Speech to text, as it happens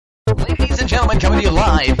Ladies and gentlemen, coming to you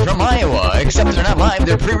live from Iowa. Except they're not live,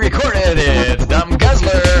 they're pre-recorded. It's Dumb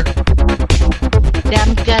Guzzler.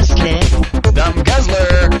 Dumb Guzzler. Dumb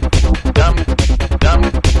Guzzler.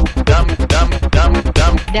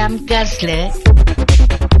 Dumb Guzzler.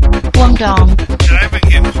 Wong dong. Should I have been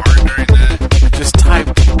getting hard during that? Just type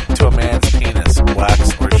to a man's penis,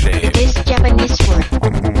 wax or shave. This Japanese word.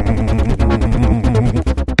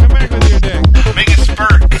 Come back with your dick. Make it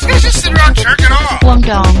spurt. These guys just sit around jerking off. Wong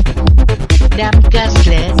dong. Dumb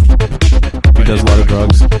Guzzler. He does a lot of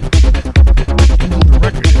drugs. In the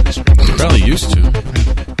record industry. Probably used to.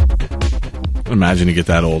 Imagine you get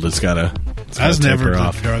that old. It's gotta. I was never her a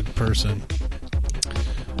off. drug person.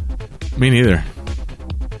 Me neither.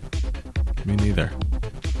 Me neither.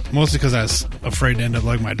 Mostly because I was afraid to end up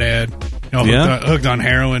like my dad. You know, Yeah? hooked on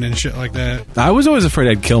heroin and shit like that. I was always afraid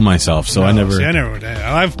I'd kill myself, so I never. See, I never did.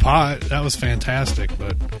 I have pot. That was fantastic,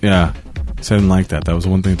 but Yeah, so I didn't like that. That was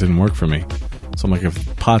one thing that didn't work for me. So I'm like,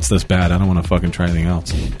 if pot's this bad, I don't want to fucking try anything else.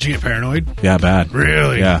 did you get paranoid? Yeah, bad.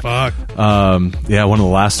 Really? Yeah. Fuck. Yeah, one of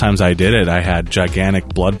the last times I did it, I had gigantic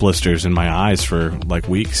blood blisters in my eyes for like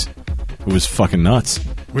weeks. It was fucking nuts.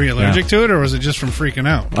 Were you allergic to it, or was it just from freaking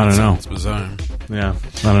out? I don't know. It's bizarre. Yeah,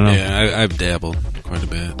 I don't know. Yeah, I've dabbled quite a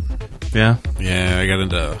bit. Yeah? Yeah, I got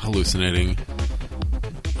into hallucinating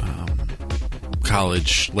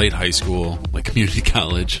college, late high school, like community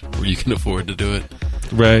college, where you can afford to do it.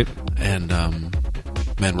 Right. And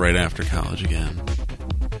then right after college again.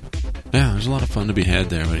 Yeah, there's a lot of fun to be had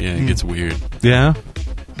there, but yeah, it gets weird. Yeah?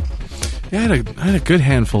 Yeah, I had a good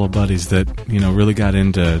handful of buddies that, really got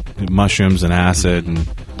into mushrooms and acid and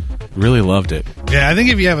really loved it. Yeah, I think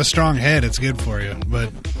if you have a strong head, it's good for you.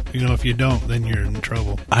 But, if you don't, then you're in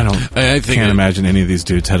trouble. I I think can't imagine any of these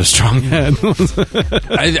dudes had a strong head.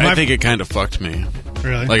 I think it kind of fucked me.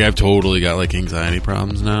 Really? Like, I've totally got, like, anxiety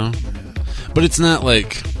problems now. But it's not,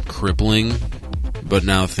 like, crippling. But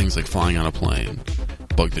now things like flying on a plane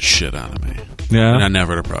bug the shit out of me. Yeah? And I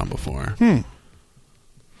never had a problem before.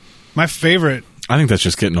 My favorite... I think that's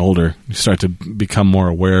just getting older. You start to become more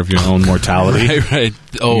aware of your own mortality. Right.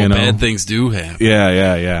 Oh, bad things do happen.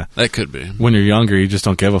 Yeah. That could be. When you're younger, you just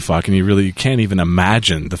don't give a fuck, and you can't even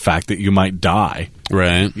imagine the fact that you might die.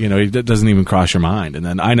 Right. It doesn't even cross your mind. And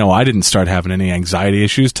then I know I didn't start having any anxiety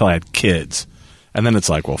issues till I had kids. And then it's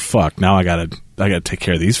like, well, fuck, now I gotta take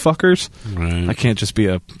care of these fuckers. Right. I can't just be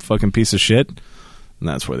a fucking piece of shit. And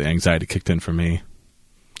that's where the anxiety kicked in for me.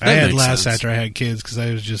 I had makes last sense. after I had kids because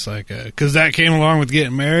I was just like, because that came along with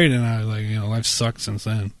getting married, and I was like, life sucked since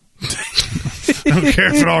then. I don't care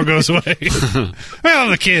if it all goes away. Well,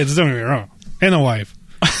 the kids, don't get me wrong, and the wife.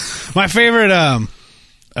 My favorite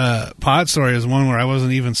pot story is one where I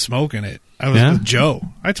wasn't even smoking it. I was with Joe.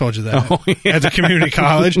 I told you that at the community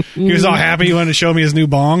college. He was all happy. He wanted to show me his new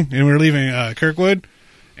bong, and we were leaving Kirkwood.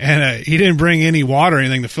 And he didn't bring any water or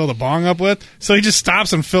anything to fill the bong up with. So he just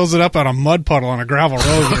stops and fills it up out of a mud puddle on a gravel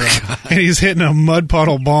road. And he's hitting a mud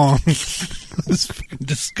puddle bong. It's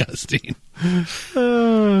disgusting.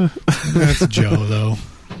 That's Joe, though.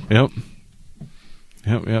 Yep.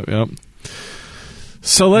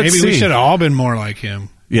 So let's Maybe see. we should have all been more like him.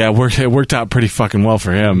 Yeah, it worked out pretty fucking well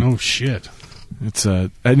for him. Oh, shit. It's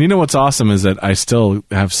and you know what's awesome is that I still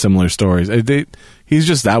have similar stories. He's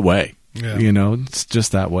just that way. Yeah. It's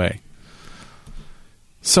just that way.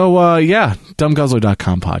 So,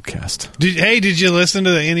 dumbguzzler.com podcast. Did you listen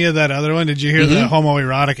to any of that other one? Did you hear the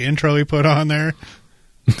homoerotic intro he put on there?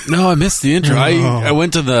 No, I missed the intro. Oh. I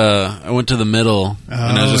went to the middle,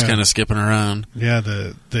 and I was just kind of skipping around. Yeah,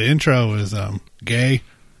 the intro was gay.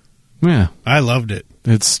 Yeah. I loved it.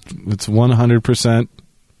 It's 100%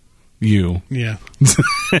 you. Yeah.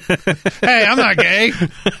 Hey, I'm not gay.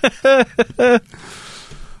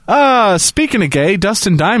 Speaking of gay,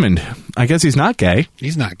 Dustin Diamond. I guess he's not gay.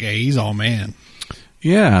 He's not gay. He's all man.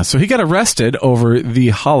 Yeah, so he got arrested over the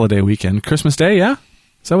holiday weekend. Christmas Day, yeah?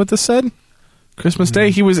 Is that what this said? Christmas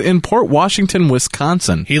Day? He was in Port Washington,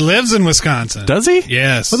 Wisconsin. He lives in Wisconsin. Does he?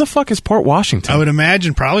 Yes. Where the fuck is Port Washington? I would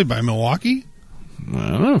imagine probably by Milwaukee. I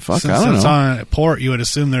don't know. Fuck, Since I don't it's know. on a port, you would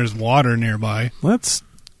assume there's water nearby. Let's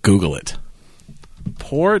Google it.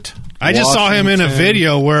 Port I just saw him in a Washington.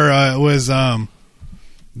 video where it was the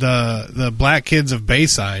black kids of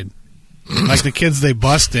Bayside, like the kids they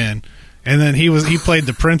bust in, and then he played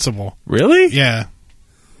the principal. Really? Yeah.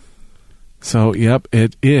 So, yep,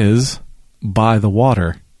 it is by the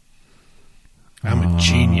water. I'm a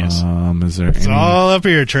genius. Is there It's any- all up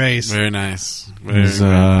here, Trace. Very nice. Very, Is,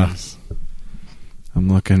 very nice. I'm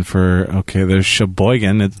looking for... Okay, there's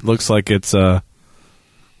Sheboygan. It looks like it's quite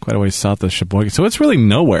a ways south of Sheboygan. So it's really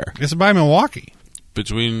nowhere. It's by Milwaukee.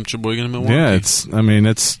 Between Sheboygan and Milwaukee.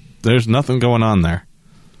 Yeah, there's nothing going on there.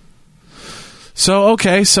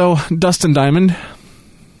 So Dustin Diamond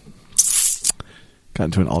got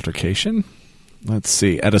into an altercation. Let's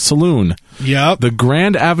see, at a saloon. Yep. The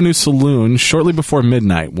Grand Avenue Saloon, shortly before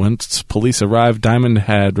midnight. Once police arrived, Diamond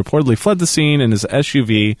had reportedly fled the scene in his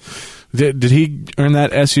SUV. Did he earn that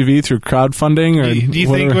SUV through crowdfunding? Or Do you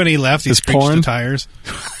think when he left, he his screeched porn? the tires?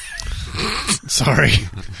 Sorry.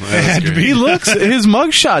 It had to be. He looks, his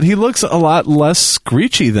mugshot, he looks a lot less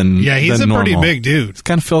screechy than Yeah, he's than a pretty normal. big dude. It's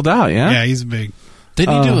kind of filled out, yeah? Yeah, he's big.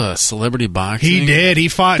 Didn't he do a celebrity boxing? He did. He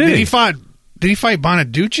fought. Did Did he? he fight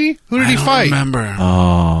Bonaducci? Who did I he don't fight? remember.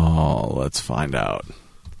 Oh, let's find out.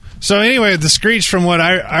 So anyway, the screech, from what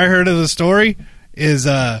I heard of the story, is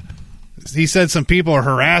he said some people are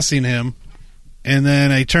harassing him, and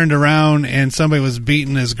then he turned around and somebody was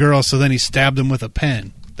beating his girl, so then he stabbed him with a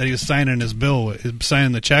pen that he was signing his bill with,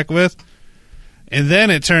 signing the check with. And then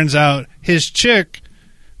it turns out his chick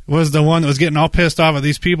was the one that was getting all pissed off at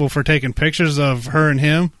these people for taking pictures of her and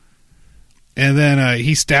him. And then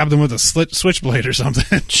he stabbed him with a switchblade or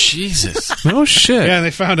something. Jesus. No shit. Yeah,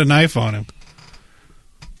 they found a knife on him.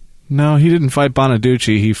 No, he didn't fight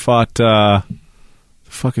Bonaducci. He fought, the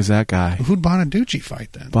fuck is that guy? Who'd Bonaducci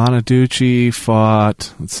fight then? Bonaducci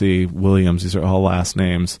fought, let's see, Williams. These are all last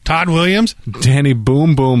names. Todd Williams? Danny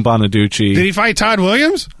Boom Boom Bonaducci. Did he fight Todd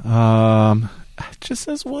Williams? It just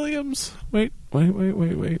says Williams. Wait.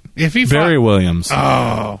 If he Barry fought, Williams.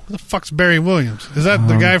 oh, who the fuck's Barry Williams? Is that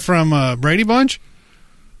the guy from Brady Bunch?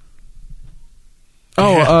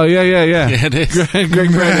 Yeah. Yeah, it is. Greg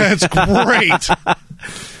Brady. That's great.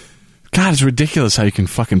 God, it's ridiculous how you can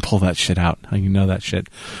fucking pull that shit out. How you know that shit.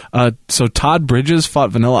 So Todd Bridges fought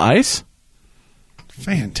Vanilla Ice?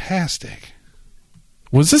 Fantastic.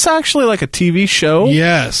 Was this actually like a TV show?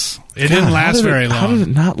 Yes. It God, didn't how last did very long. How did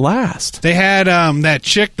it not last? They had that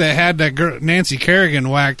chick that had that girl, Nancy Kerrigan,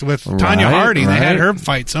 whacked with Tanya Right, Harding. They had right. her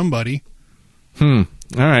fight somebody. All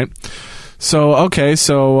right. So,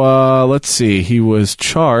 let's see. He was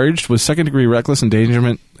charged with second-degree reckless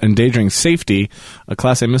endangering safety, a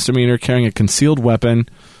Class A misdemeanor, carrying a concealed weapon.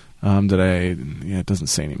 It doesn't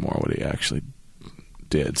say anymore what he actually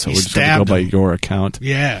did, so He we're just going to go stabbed by him. your account.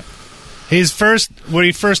 Yeah. What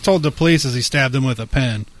he first told the police is he stabbed him with a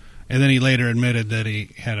pen, and then he later admitted that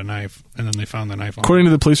he had a knife, and then they found the knife on him. According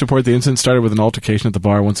to the police report, the incident started with an altercation at the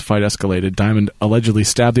bar. Once the fight escalated, Diamond allegedly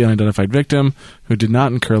stabbed the unidentified victim, who did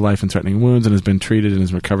not incur life-threatening wounds and has been treated and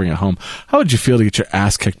is recovering at home. How would you feel to get your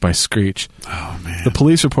ass kicked by Screech? Oh, man. The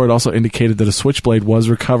police report also indicated that a switchblade was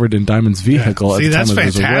recovered in Diamond's vehicle See, at the time that's of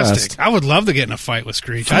his fantastic. arrest. I would love to get in a fight with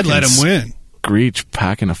Screech. I'd let him win. Screech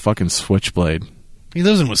packing a fucking switchblade. He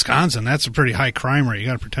lives in Wisconsin. That's a pretty high crime rate. You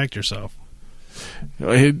got to protect yourself.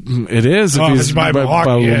 It is Oh, if if he's it's by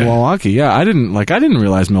Milwaukee, yeah. Milwaukee. Yeah, I didn't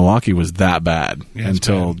realize Milwaukee was that bad Yeah, it's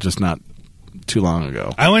until bad. just not too long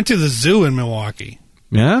ago. I went to the zoo in Milwaukee.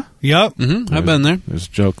 Yeah, Yep. Mm-hmm. I've been there. there's a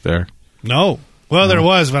joke there. No. Well, there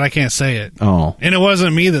was, but I can't say it. Oh, And it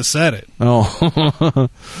wasn't me that said it.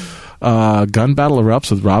 gun battle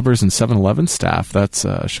erupts with robbers and 7-Eleven staff. That's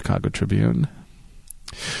Chicago Tribune.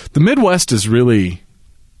 The Midwest is really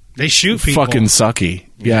They shoot people. fucking sucky.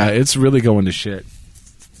 Yeah, it's really going to shit.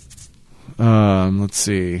 Let's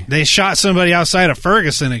see. They shot somebody outside of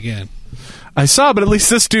Ferguson again. I saw, but at least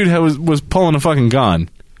this dude was pulling a fucking gun.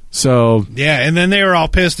 So Yeah, and then they were all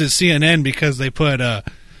pissed at CNN because they put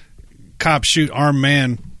cops shoot armed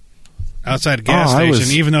man outside a gas Oh, I station,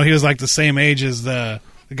 was- even though he was like the same age as the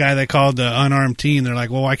guy they called the unarmed teen. They're like,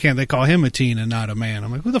 well, why can't they call him a teen and not a man?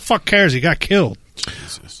 I'm like, who the fuck cares? He got killed.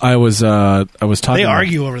 I was talking. They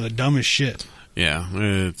argue over the dumbest shit. Yeah,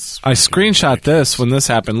 it's. I screenshot this when this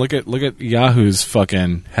happened. Look at Yahoo's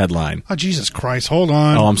fucking headline. Oh, Jesus Christ. Hold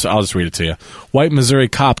on. Oh, I'll just read it to you. White Missouri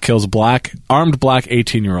cop kills armed black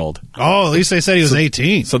 18-year-old. Oh, at least they said he was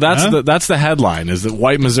 18. So that's Huh? that's the headline. Is that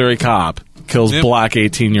white Missouri cop kills Yep. black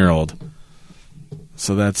 18-year-old?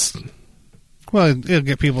 So that's Well, it'll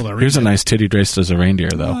get people to read here's a it. nice titty dressed as a reindeer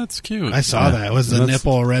Oh, though. that's cute. I saw Yeah. that. Was the That's-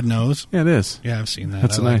 nipple a red nose? Yeah, it is. Yeah, I've seen that.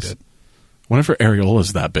 That's I liked nice. it. Wonder if her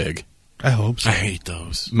areola's that big. I hope so. I hate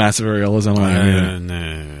those. Massive areolas. I don't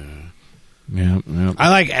know. No. Yeah. I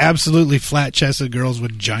like absolutely flat-chested girls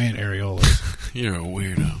with giant areolas. You're a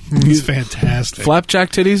weirdo. It's fantastic.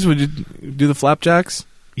 Flapjack titties? Would you do the flapjacks?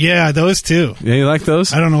 Yeah, those too. Yeah, you like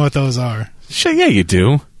those? I don't know what those are. Shit, yeah, you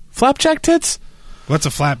do. Flapjack tits? What's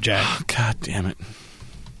a flapjack? Oh, God damn it. Is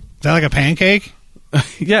that like a pancake?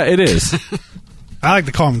 Yeah, it is. I like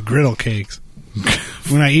to call them griddle cakes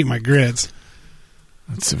when I eat my grits.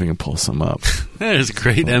 Let's see if we can pull some up. There's a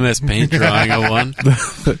great MS Paint drawing of one.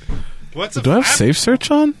 What's a Do I have flap- safe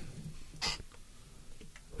search on?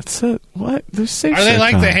 It's a what? There's safe Are search they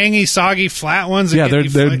like on. the hangy, soggy, flat ones? that Yeah, get you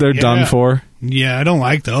they're fla- done Yeah. for. Yeah, I don't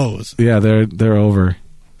like those. Yeah, they're over.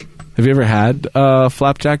 Have you ever had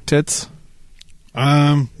flapjack tits?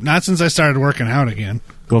 Not since I started working out again.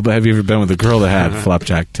 Well, but have you ever been with a girl that had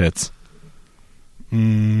flapjack tits?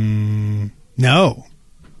 No.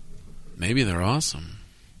 Maybe they're awesome.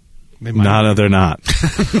 They might- No, they're not.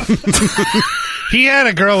 He had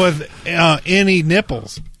a girl with any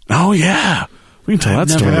nipples. Oh, yeah. We can tell that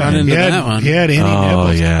never story. run into He had, that one. he had any Oh,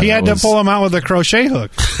 nipples. yeah, He had that to was- pull them out with a crochet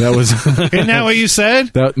hook. That was... Isn't that what you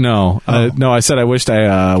said? No. No, I said I wished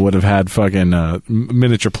I would have had fucking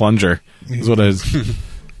miniature plunger. Is what I was...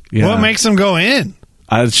 Yeah. What makes them go in?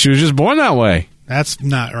 She was just born that way. That's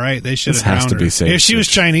not right. They should This have has drowned to her. be safe. If she was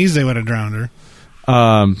Chinese, they would have drowned her.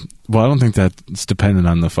 Well, I don't think that's dependent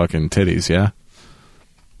on the fucking titties, yeah?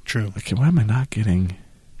 True. Okay, why am I not getting...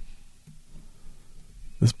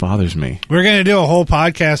 This bothers me. We're gonna do a whole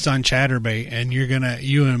podcast on Chatterbait, and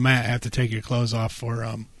you and Matt have to take your clothes off for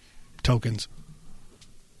tokens.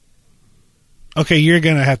 Okay, you're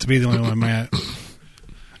gonna have to be the only one, Matt.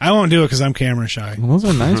 I won't do it because I'm camera shy. Well, those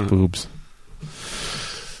are nice boobs.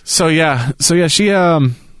 So yeah, she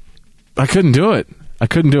I couldn't do it.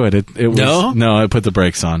 It was No? I put the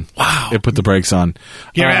brakes on. Wow. It put the brakes on.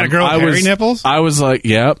 You ever had a girl with hairy nipples? I was like,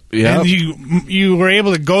 yep. And you were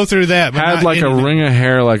able to go through that. But Had not like a into it. ring of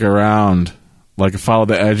hair like around, like it followed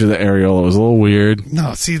the edge of the areola. It was a little weird.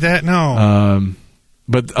 No, see that? No.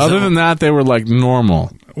 But other than that, they were like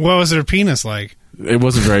normal. What was her penis like? It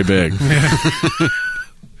wasn't very big.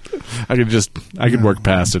 I could work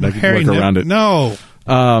past it. I could Hairy work around it. No.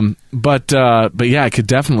 But yeah, I could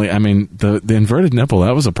definitely. I mean, the inverted nipple,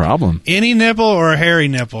 that was a problem. Any nipple or hairy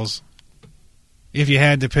nipples? If you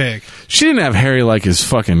had to pick. She didn't have hairy like his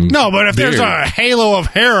fucking. No, but if there's beard. a halo of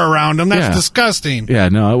hair around them, that's Yeah. disgusting. Yeah,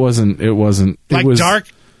 no, it wasn't. It wasn't. Like it was dark.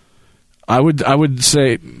 I would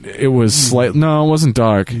say it was slight. No, it wasn't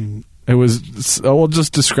dark. It was. We'll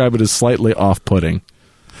just describe it as slightly off-putting.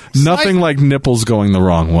 Nothing like nipples going the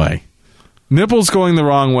wrong way. Nipples going the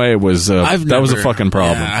wrong way was that was a fucking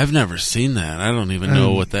problem. Yeah, I've never seen that. I don't even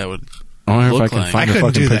know what that would. I wonder if I look can like. find I a couldn't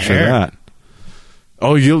fucking do the picture of hair. that.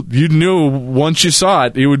 Oh, you knew once you saw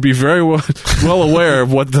it, you would be very well aware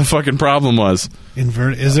of what the fucking problem was.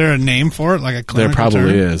 Inverted. Is there a name for it? Like a There clinical probably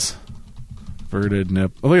term? is. Inverted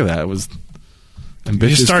nip. Oh, look at that. It was You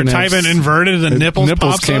ambitious. just start finesse. typing inverted and nipples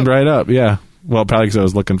pops came up? right up. Yeah. Well, probably because I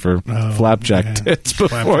was looking for Oh, flapjack yeah. tits before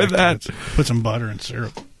Flapjack that. tits. Put some butter and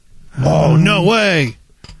syrup. Oh, no way.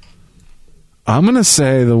 I'm gonna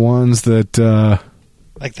say the ones that.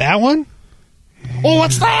 Like that one? Oh,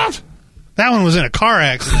 what's that? That one was in a car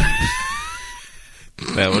accident.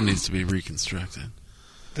 That one needs to be reconstructed.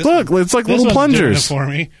 This Look, one- it's like this little one's doing it plungers. for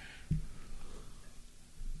me.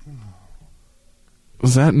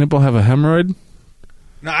 Does that nipple have a hemorrhoid?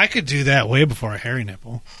 No, I could do that way before a hairy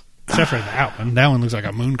nipple. Except for that one. That one looks like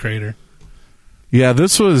a moon crater. Yeah,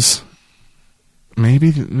 this was maybe.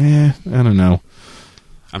 I don't know.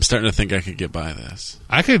 I'm starting to think I could get by this.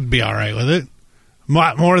 I could be all right with it.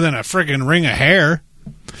 More than a freaking ring of hair.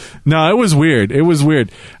 No, it was weird. It was weird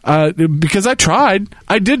because I tried.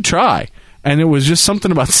 I did try, and it was just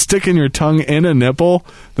something about sticking your tongue in a nipple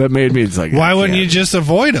that made me. It's like, Why wouldn't yeah. you just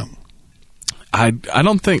avoid them? I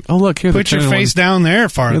don't think. Oh, look here. Put your they're turning face one. down there Here,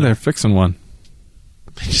 farther. they're fixing one.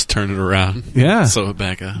 Just turn it around. Yeah. Sew it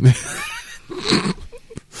back up.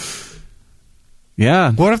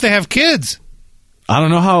 Yeah. What if they have kids? I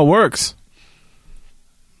don't know how it works.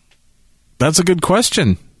 That's a good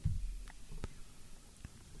question.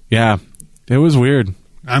 Yeah, it was weird.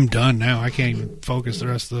 I'm done now. I can't even focus the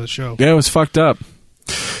rest of the show. Yeah, it was fucked up.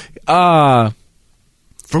 From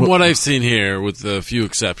what I've seen here, with a few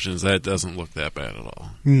exceptions, that doesn't look that bad at all.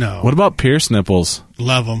 No. What about pierced nipples?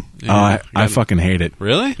 Love them. Yeah. I fucking hate it.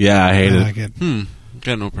 Really? Yeah, I hate I it. like it.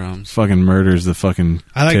 Got no problems. Fucking murders the fucking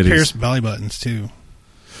I like titties. pierced belly buttons too.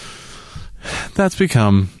 That's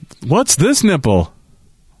become... What's this nipple?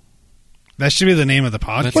 That should be the name of the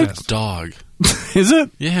That's podcast. a dog. Is it?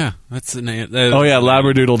 Yeah, that's the name. Oh, yeah,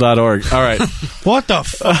 labradoodle.org. All right. What the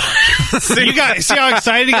fuck? See how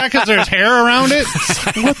excited you got because there's hair around it?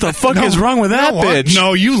 What the fuck is wrong with that No, bitch?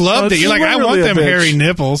 No, you loved That's it. You're like, I want literally a them bitch. hairy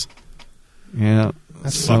nipples. Yeah.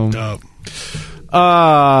 That's so, fucked up.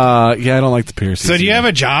 Yeah, I don't like the piercings. So do you have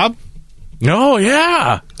a job? No,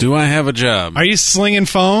 yeah. Do I have a job? Are you slinging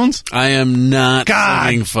phones? I am not God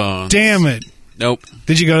slinging phones. Damn it. Nope,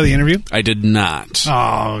 Did you go to the interview? I did not.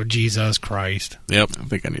 Oh, Jesus Christ. Yep. I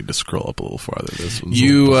think I need to scroll up a little farther. This one's a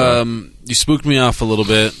little bizarre. You spooked me off a little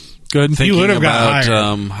bit. Good. Thinking would have about got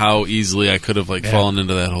hired. how easily I could have fallen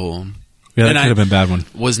into that hole. Yeah, that and could have been a bad one.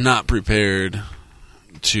 Was not prepared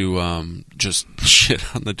to just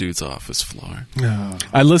shit on the dude's office floor. No.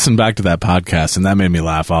 I listened back to that podcast, and that made me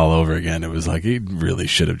laugh all over again. It was like, he really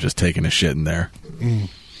should have just taken a shit in there.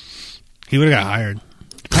 He would have got hired.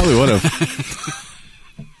 Probably would have.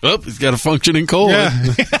 Oh, he's got a functioning colon. Yeah.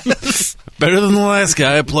 Better than the last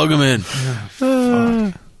guy. Plug him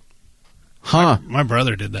in. Huh. My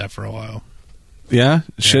brother did that for a while. Yeah?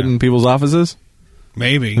 Shit in people's offices?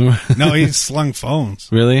 Maybe. No, he slung phones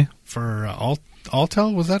Really? for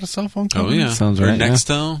Altel. Was that a cell phone Oh, company? yeah. Sounds Or right, yeah.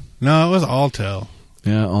 Nextel. No, it was Altel.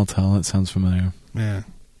 Yeah, I'll tell. It sounds familiar. Yeah.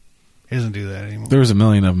 He doesn't do that anymore. There was a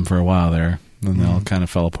million of them for a while there, and they all kind of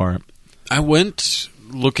fell apart. I went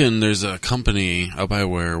looking. There's a company out by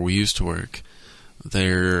where we used to work.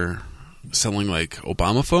 They're selling like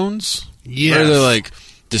Obama phones. Yes. Or they're like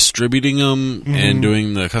distributing them and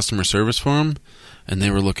doing the customer service for them. And they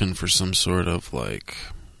were looking for some sort of like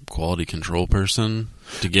quality control person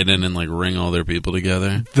to get in and like ring all their people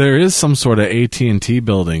together. There is some sort of AT&T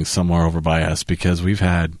building somewhere over by us because we've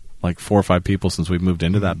had like 4 or 5 people since we've moved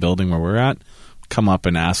into that building where we're at come up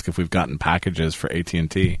and ask if we've gotten packages for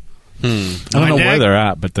AT&T. I don't My know dad- where they're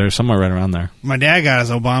at, but they're somewhere right around there. My dad got his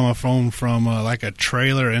Obama phone from like a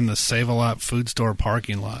trailer in the Save-A-Lot food store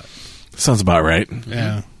parking lot. Sounds about right.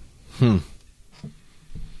 Yeah.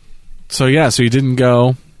 So yeah, so you didn't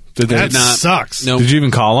go. Did they? That not- sucks. No. Did you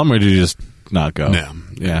even call them, or did you just not go? No.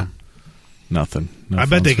 Yeah. Nothing. No I bet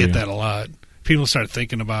phones they for get you. that a lot. People start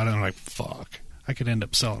thinking about it and like, fuck, I could end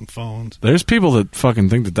up selling phones. There's people that fucking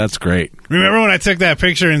think that that's great. Remember when I took that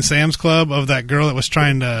picture in Sam's Club of that girl that was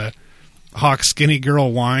trying to hawk skinny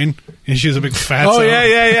girl wine and she was a big fat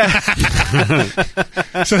yeah.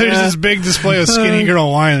 So there's this big display of skinny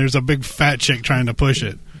girl wine. There's a big fat chick trying to push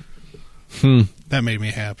it. That made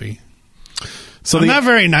me happy. So I'm not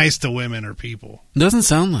very nice to women or people. Doesn't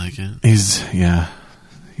sound like it.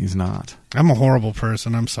 he's not. I'm a horrible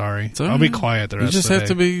person. I'm sorry. It's all I'll be right. quiet the You rest just of the have day.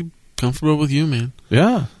 to be comfortable with you, man.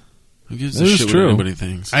 Yeah. Who gives That a is shit true. what anybody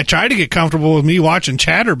thinks? I tried to get comfortable with me watching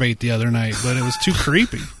Chatterbait the other night, but it was too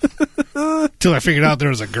creepy. Till I figured out there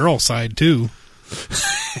was a girl side too.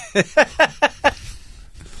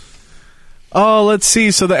 Oh, let's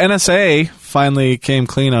see. So the NSA finally came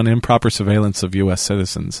clean on improper surveillance of U.S.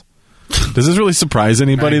 citizens. Does this really surprise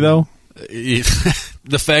anybody, though?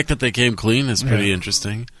 The fact that they came clean is pretty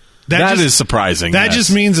interesting. That just- is surprising. That yes.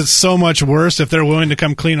 just means it's so much worse if they're willing to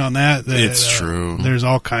come clean on that. It's true. There's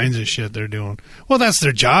all kinds of shit they're doing. Well, that's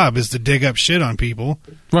their job, is to dig up shit on people.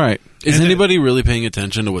 right. Is And anybody really paying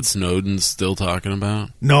attention to what Snowden's still talking about?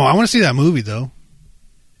 No, I want to see that movie though.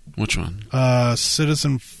 Which one?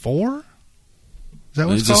 Citizen 4? Is that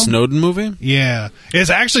what Is it's it a called? Snowden movie? Yeah, it's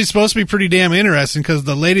actually supposed to be pretty damn interesting because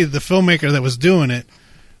the filmmaker that was doing it,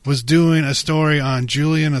 was doing a story on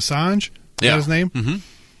Julian Assange. Is that his name? Mm-hmm.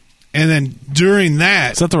 And then during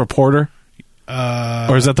that, Is that the reporter?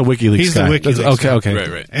 Or is that the WikiLeaks he's the guy? WikiLeaks Okay, guy. okay.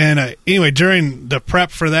 Right. And anyway, during the prep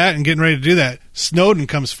for that and getting ready to do that, Snowden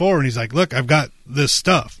comes forward and he's like, look, I've got this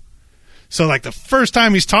stuff. So like the first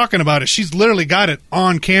time he's talking about it, she's literally got it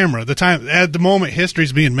on camera. At the moment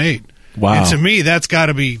history's being made. Wow. And to me, that's got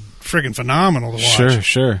to be freaking phenomenal to watch.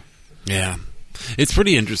 Sure. Yeah. It's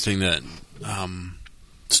pretty interesting that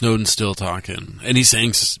Snowden's still talking. And he's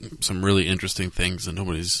saying some really interesting things and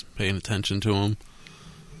nobody's paying attention to him.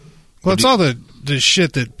 Well, it's all the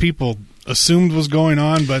shit that people assumed was going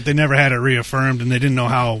on, but they never had it reaffirmed and they didn't know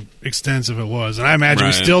how extensive it was. And I imagine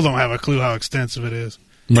we Right. still don't have a clue how extensive it is.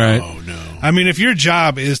 Right. Oh, no. I mean, if your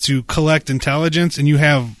job is to collect intelligence and you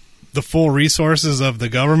have the full resources of the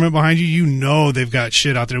government behind you, you know they've got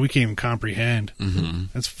shit out there we can't even comprehend. Mm-hmm.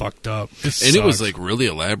 That's fucked up. And it was like really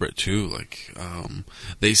elaborate too. Like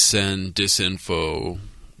they send disinfo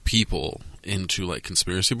people into like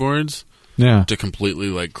conspiracy boards Yeah. to completely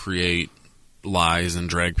like create lies and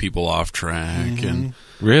drag people off track. And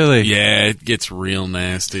Really? yeah, it gets real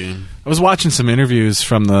nasty. I was watching some interviews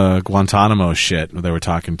from the Guantanamo shit where they were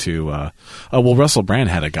talking to Russell Brand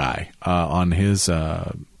had a guy on his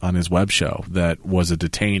web show that was a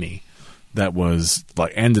detainee that was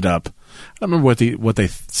like ended up, I don't remember what they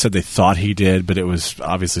said they thought he did, but it was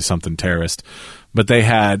obviously something terrorist. But they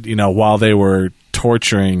had, while they were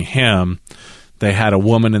torturing him, they had a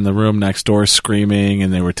woman in the room next door screaming,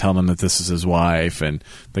 and they were telling him that this is his wife, and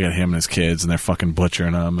they got him and his kids, and they're fucking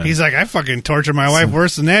butchering him. And He's like, I fucking tortured my wife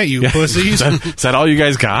worse than that, you pussies. is that all you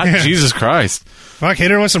guys got? Yeah. Jesus Christ. Fuck, hit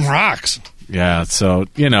her with some rocks. Yeah, so,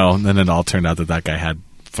 and then it all turned out that guy had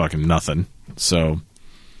fucking nothing. So,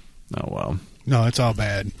 oh well. No, it's all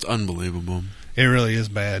bad. It's unbelievable. It really is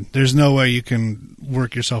bad. There's no way you can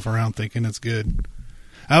work yourself around thinking it's good.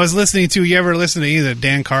 I was listening to, you ever listen to any of the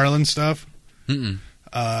Dan Carlin stuff? Mm-mm.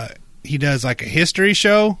 he does like a history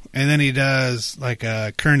show, and then he does like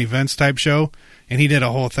a current events type show. And he did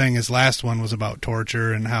a whole thing. His last one was about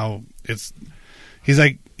torture and how it's. He's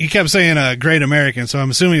like, he kept saying a great American, so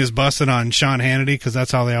I'm assuming he was busted on Sean Hannity because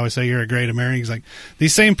that's how they always say you're a great American. He's like,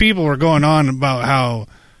 these same people were going on about how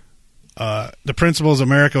the principles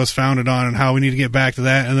America was founded on and how we need to get back to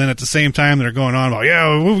that. And then at the same time, they're going on about,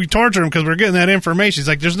 yeah, we torture them because we're getting that information. He's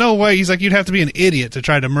like, there's no way. He's like, you'd have to be an idiot to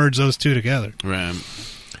try to merge those two together. Right.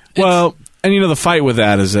 Well, and the fight with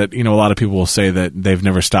that is that a lot of people will say that they've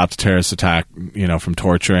never stopped a terrorist attack, from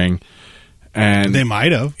torturing, and They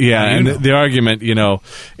might have. yeah, You and know. the argument,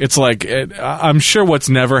 it's like I'm sure what's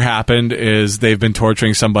never happened is they've been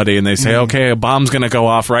torturing somebody and they say, okay, a bomb's going to go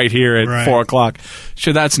off right here at Right. 4:00.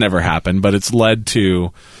 Sure, that's never happened, but it's led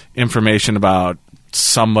to information about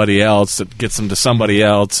somebody else that gets them to somebody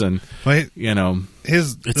else, and But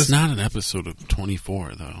It's this- not an episode of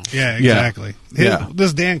 24, though. Yeah, exactly. Yeah.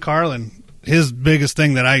 This Dan Carlin, his biggest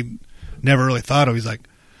thing that I never really thought of, he's like,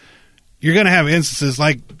 you're going to have instances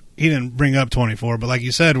like, he didn't bring up 24, but like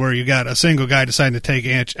you said, where you got a single guy deciding to take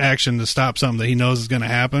action to stop something that he knows is going to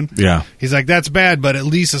happen. yeah, He's like, that's bad, but at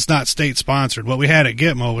least it's not state-sponsored. What we had at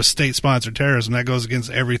Gitmo was state-sponsored terrorism. That goes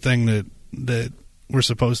against everything that we're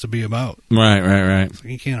supposed to be about. right.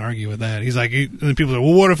 You can't argue with that. He's like, and then people are like,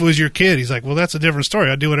 well, what if it was your kid? He's like, well, that's a different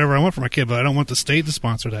story. I do whatever I want for my kid, but I don't want the state to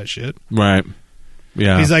sponsor that shit. Right.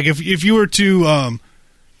 Yeah. He's like, if you were to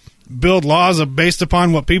build laws based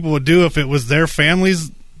upon what people would do if it was their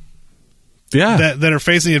families yeah. that are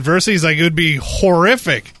facing adversity, he's like, it would be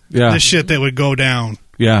horrific. Yeah. The shit that would go down.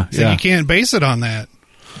 yeah. He's like, you can't base it on that.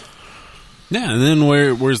 Yeah, and then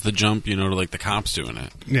where's the jump, to like the cops doing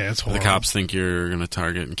it? Yeah, it's The horrible. cops think you're going to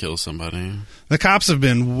target and kill somebody. The cops have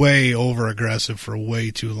been way over aggressive for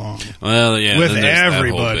way too long. Well, yeah. With then there's that whole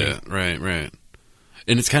everybody. bit. Right.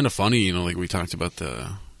 And it's kind of funny, like we talked about the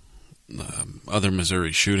other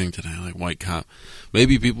Missouri shooting today, like white cop.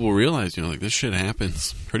 Maybe people will realize, like this shit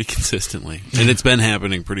happens pretty consistently. And it's been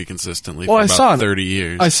happening pretty consistently for about 30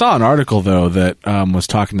 years. I saw an article, though, that was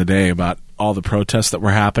talking today about all the protests that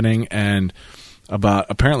were happening and about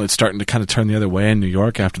apparently it's starting to kind of turn the other way in New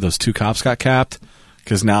York after those 2 cops got capped.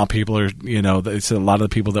 Because now people are, they said a lot of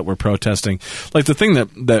the people that were protesting. Like the thing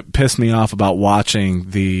that pissed me off about watching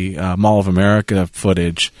the Mall of America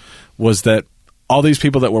footage was that all these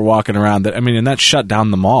people that were walking around, and that shut down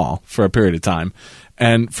the mall for a period of time.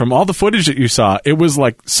 And from all the footage that you saw, it was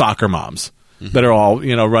like soccer moms that are all,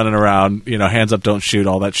 running around, hands up, don't shoot,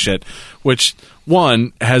 all that shit. Which,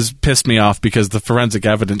 one, has pissed me off because the forensic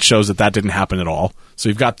evidence shows that didn't happen at all. So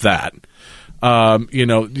you've got that.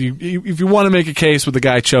 If you want to make a case with the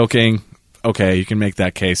guy choking, okay, you can make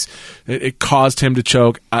that case. It caused him to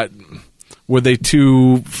choke. Were they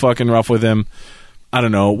too fucking rough with him? I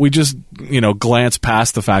don't know. We just, glanced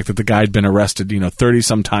past the fact that the guy had been arrested,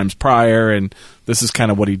 30-some times prior, and this is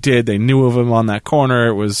kind of what he did. They knew of him on that corner.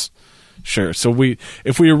 It was, sure. So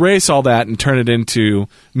if we erase all that and turn it into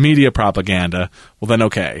media propaganda, well, then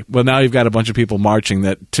okay. Well, now you've got a bunch of people marching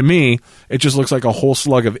that, to me, it just looks like a whole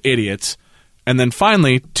slug of idiots. And then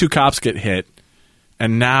finally, 2 cops get hit,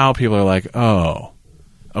 and now people are like, oh,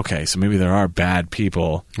 okay, so maybe there are bad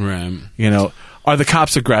people. Right. Are the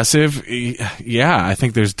cops aggressive? Yeah, I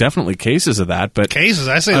think there's definitely cases of that. But Cases?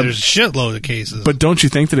 I say there's a shitload of cases. But don't you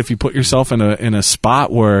think that if you put yourself in a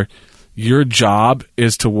spot where your job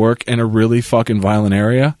is to work in a really fucking violent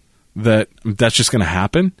area, that's just going to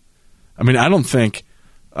happen? I mean, I don't think,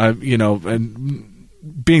 and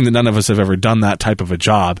being that none of us have ever done that type of a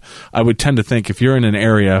job, I would tend to think if you're in an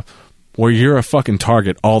area where you're a fucking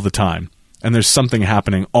target all the time and there's something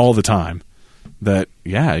happening all the time, that,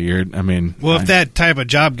 yeah, if that type of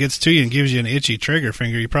job gets to you and gives you an itchy trigger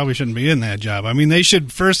finger, you probably shouldn't be in that job. I mean, they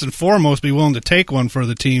should first and foremost be willing to take one for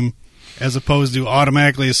the team as opposed to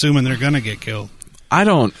automatically assuming they're going to get killed.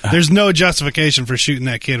 There's no justification for shooting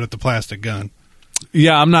that kid with the plastic gun.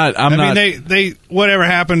 Yeah, I'm not. I mean, they whatever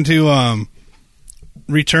happened to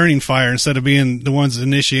returning fire instead of being the ones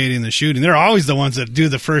initiating the shooting? They're always the ones that do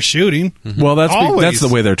the first shooting. Well, that's Always. the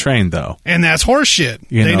way they're trained, though. And that's horse shit.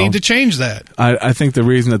 They need to change that. I think the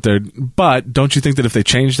reason that but don't you think that if they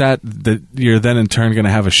change that you're then in turn going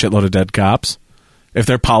to have a shitload of dead cops? If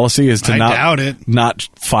their policy is to not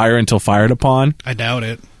fire until fired upon? I doubt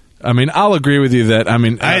it. I mean, I'll agree with you that,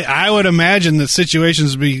 I would imagine that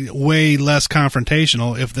situations would be way less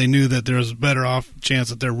confrontational if they knew that there's a better off chance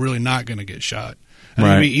that they're really not going to get shot. And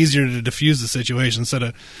it'd be easier to diffuse the situation instead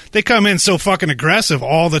of they come in so fucking aggressive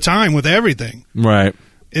all the time with everything. Right.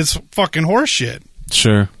 It's fucking horse shit.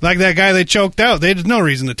 Sure. Like that guy they choked out. They had no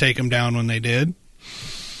reason to take him down when they did.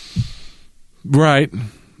 Right.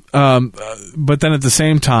 But then at the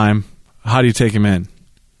same time, How do you take him in?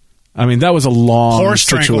 I mean, that was a long Horse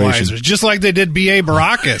situation. tranquilizers, just like they did B.A.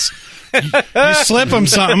 Baracus. You slip him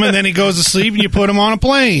something, and then he goes to sleep, and you put him on a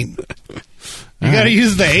plane. You got to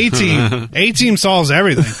use the A-Team. A-Team solves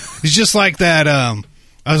everything. It's just like that.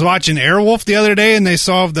 I was watching Airwolf the other day, and they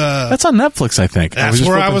solved the. That's on Netflix, I think. That's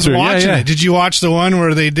where I was flipping through. watching Yeah. it. Did you watch the one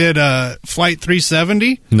where they did Flight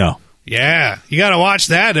 370? No. Yeah, you got to watch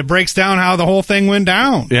that. It breaks down how the whole thing went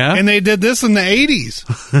down. Yeah? And they did this in the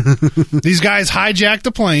 80s. These guys hijacked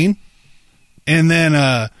the plane, and then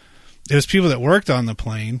there was people that worked on the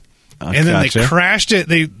plane, and then Gotcha. they crashed it.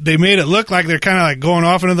 They made it look like they're kind of like going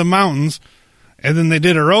off into the mountains, and then they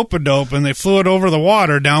did a rope-a-dope, and they flew it over the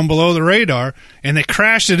water down below the radar, and they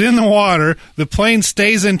crashed it in the water. The plane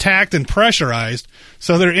stays intact and pressurized,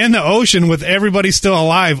 so they're in the ocean with everybody still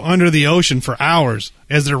alive under the ocean for hours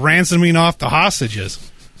as they're ransoming off the hostages.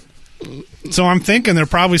 So I'm thinking they're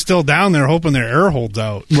probably still down there hoping their air holds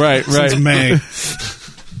out. Right, Since May.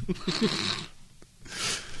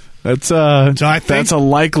 That's I think- that's a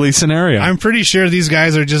likely scenario. I'm pretty sure these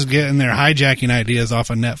guys are just getting their hijacking ideas off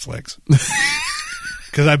of Netflix.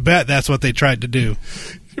 Because I bet that's what they tried to do.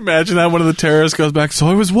 Imagine that one of the terrorists goes back. So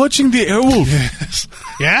I was watching the Airwolf.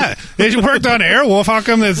 Yeah, they worked on Airwolf. How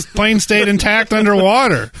come this plane stayed intact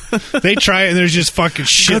underwater? They try it, and there's just fucking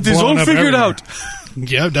shit Got this blowing all up figured everywhere. out.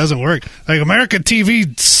 Yeah, it doesn't work. Like, American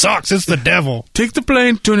TV sucks. It's the devil. Take the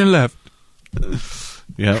plane, turn it left.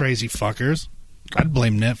 Yeah. Crazy fuckers. I'd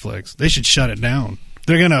blame Netflix. They should shut it down.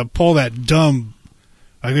 They're going to pull that dumb,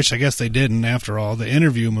 I guess they didn't, after all, the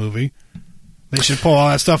Interview movie. They should pull all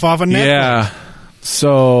that stuff off of Netflix. Yeah.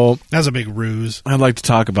 So That's a big ruse. I'd like to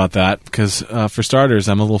talk about that because, for starters,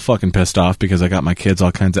 I'm a little fucking pissed off because I got my kids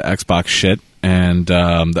all kinds of Xbox shit, and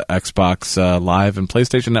the Xbox Live and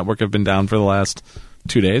PlayStation Network have been down for the last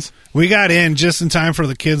 2 days. We got in just in time for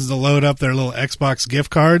the kids to load up their little Xbox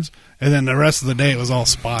gift cards, and then the rest of the day it was all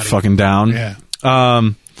spotty. Fucking down. Yeah.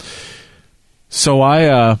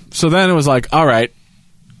 So then it was like, all right.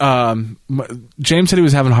 James said he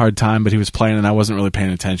was having a hard time, but he was playing, and I wasn't really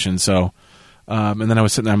paying attention. So, and then I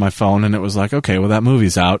was sitting there on my phone, and it was like, okay, well, that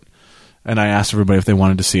movie's out. And I asked everybody if they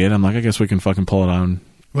wanted to see it. I'm like, I guess we can fucking pull it on.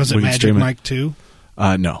 Was it we can Magic stream it. Mike 2?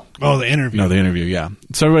 No. Oh, the Interview. No, the Interview, yeah.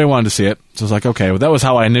 So everybody wanted to see it. So I was like, okay, well, that was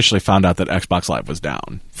how I initially found out that Xbox Live was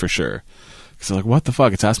down, for sure. Because I was like, what the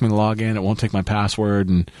fuck? It's asking me to log in. It won't take my password.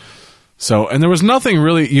 And there was nothing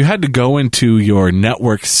really. You had to go into your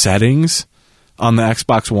network settings on the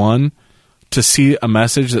Xbox One to see a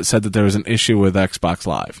message that said that there was an issue with Xbox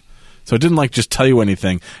Live. So it didn't like just tell you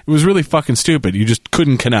anything. It was really fucking stupid. You just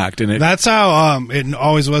couldn't connect, and That's how it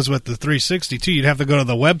always was with the 360 too. You'd have to go to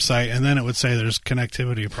the website, and then it would say there's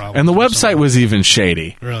connectivity problems. and the or website something. was even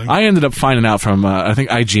shady. Really? I ended up finding out from I think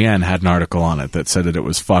IGN had an article on it that said that it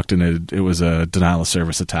was fucked and it was a denial of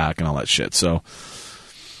service attack and all that shit. So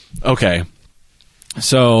okay.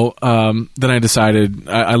 So then I decided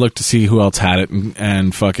I looked to see who else had it,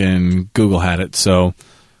 and fucking Google had it. So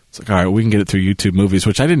it's like, all right, we can get it through YouTube Movies,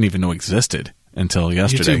 which I didn't even know existed until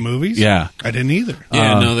yesterday. YouTube Movies? Yeah. I didn't either.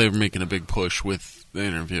 Yeah, no, they're making a big push with the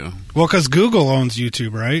Interview. Well, because Google owns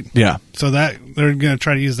YouTube, right? Yeah, So that they're going to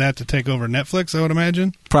try to use that to take over Netflix, I would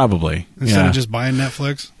imagine, probably. instead yeah. of just buying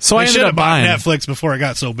Netflix. So they I ended should up have bought buying- Netflix before it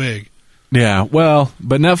got so big. Yeah, well,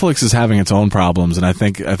 but Netflix is having its own problems, and I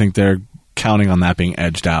think they're counting on that being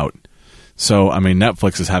edged out. So, I mean,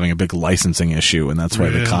 Netflix is having a big licensing issue, and that's why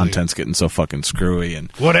Really? the content's getting so fucking screwy.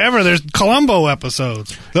 And Whatever. There's Columbo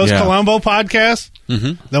episodes. Those Yeah. Columbo podcasts.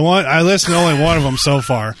 Mm-hmm. The one I listened to only one of them so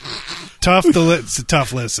far. It's a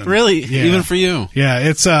tough listen. Really? Yeah. Even for you? Yeah,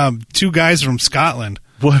 it's two guys from Scotland,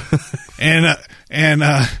 what? and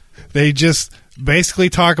they just basically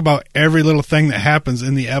talk about every little thing that happens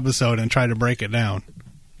in the episode and try to break it down.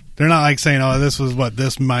 They're not like saying, "Oh, this was what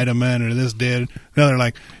this might have meant," or "this did." No, they're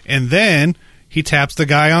like, and then he taps the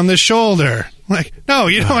guy on the shoulder. Like, no,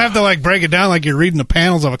 you don't have to like break it down like you're reading the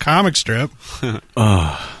panels of a comic strip.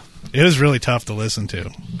 It was really tough to listen to.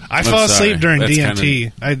 I fell asleep sorry. during That's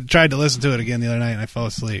DMT. I tried to listen to it again the other night, and I fell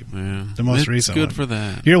asleep. Yeah. The most it's recent good one. for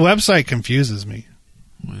that. Your website confuses me.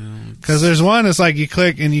 Well, Because there's one that's like you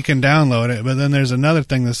click and you can download it, but then there's another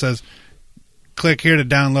thing that says click here to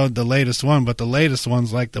download the latest one, but the latest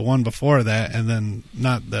one's like the one before that, and then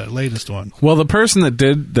not the latest one. Well, the person that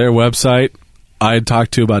did their website, I had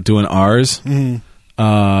talked to about doing ours. Mm-hmm.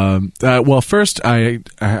 Well, first I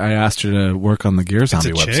asked her to work on the Gear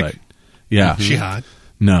Zombie It's a chick? website. Yeah, She hot?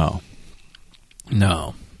 no.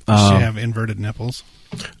 Does she have inverted nipples?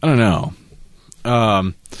 I don't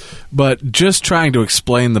know. But just trying to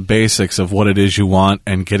explain the basics of what it is you want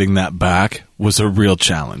and getting that back was a real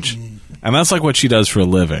challenge. And that's like what she does for a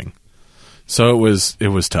living. So it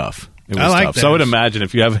was tough. It was I like tough. So I would theirs. imagine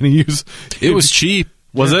if you have any use, It was cheap.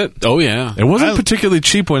 was it? Oh yeah, It wasn't I- particularly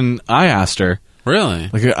cheap when I asked her. really?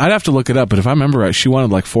 Like I'd have to look it up, but if I remember right, she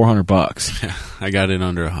wanted like $400. I got it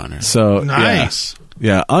under 100. So Nice.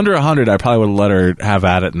 yeah, under 100, I probably would have let her have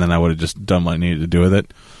at it, and then I would have just done what I needed to do with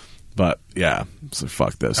it. But yeah, so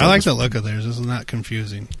fuck this. I like just- the look of theirs. This is not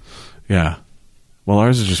confusing. Yeah. Well,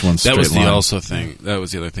 ours is just one straight That was the line. also thing. That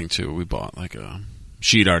was the other thing too. We bought like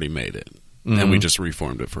she'd already made it, and we just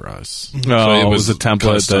reformed it for us. Oh, it was a template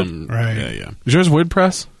custom, Right. Yeah. Is yours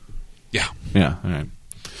WordPress? Yeah. Yeah. All right.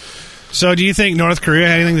 So, do you think North Korea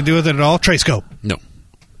had anything to do with it at all? Trayscope. No.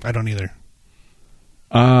 I don't either.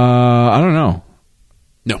 I don't know.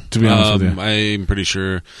 No. To be honest with you. I'm pretty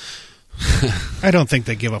sure. I don't think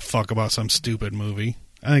they give a fuck about some stupid movie.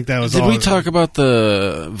 I think that was Did all. we talk about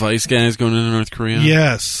the Vice guys going into North Korea?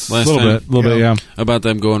 Yes. Last A little time? bit, yeah. About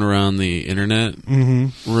them going around the internet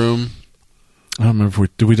room. I don't remember.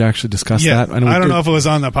 Did we actually discuss Yeah. that? I don't know if it was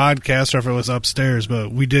on the podcast or if it was upstairs,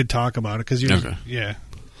 but we did talk about it because Okay. Yeah.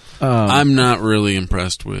 I'm not really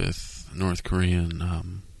impressed with North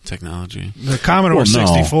Korean technology. The Commodore Well, no.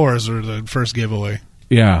 64s were the first giveaway.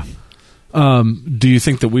 Yeah. Do you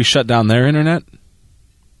think that we shut down their internet?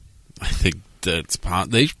 I think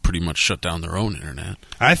they pretty much shut down their own internet.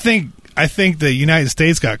 I think the United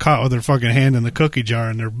States got caught with their fucking hand in the cookie jar,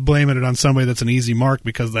 and they're blaming it on somebody that's an easy mark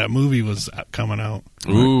because that movie was coming out.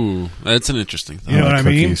 Ooh, that's an interesting thought. You know what I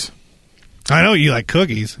mean? Cookies. I know you like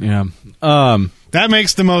cookies. Yeah. That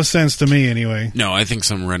makes the most sense to me, anyway. No, I think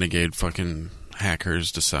some renegade fucking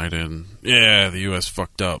hackers decided, yeah, the U.S.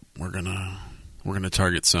 fucked up. We're gonna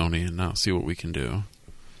target Sony and now see what we can do.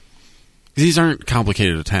 These aren't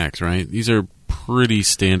complicated attacks, right? These are pretty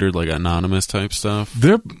standard, like anonymous type stuff.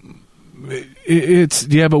 It's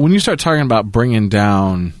but when you start talking about bringing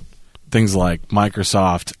down things like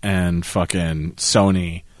Microsoft and fucking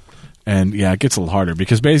Sony, and it gets a little harder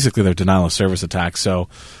because basically they're denial of service attacks. So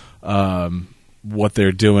what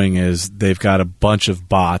they're doing is they've got a bunch of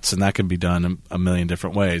bots, and that can be done a million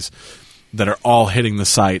different ways, that are all hitting the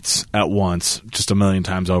sites at once, just a million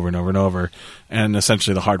times over and over and over, and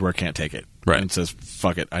essentially the hardware can't take it. Right. And it says,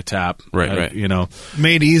 fuck it, I tap. Right. You know.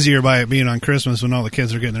 Made easier by it being on Christmas when all the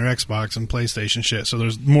kids are getting their Xbox and PlayStation shit, so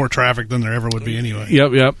there's more traffic than there ever would be anyway.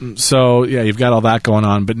 Yep. So, you've got all that going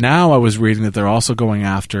on. But now I was reading that they're also going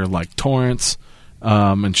after, like, torrents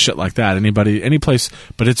and shit like that. Any place,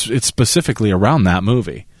 but it's specifically around that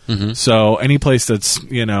movie. Mm-hmm. So any place that's,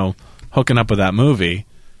 hooking up with that movie,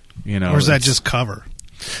 Or is that it's- just cover?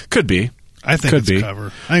 Could be. I think Could it's be. cover.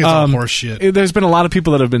 I think it's all horse shit. There's been a lot of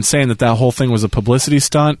people that have been saying that whole thing was a publicity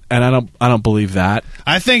stunt, and I don't believe that.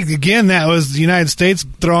 I think, again, that was the United States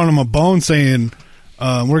throwing them a bone saying,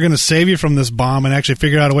 we're going to save you from this bomb and actually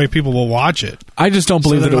figure out a way people will watch it. I just don't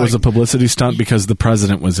believe So that it they're was a like- publicity stunt because the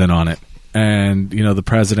president was in on it. And, the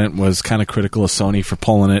president was kind of critical of Sony for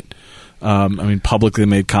pulling it. Publicly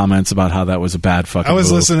made comments about how that was a bad fucking I was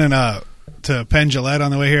move. listening to Penn Jillette on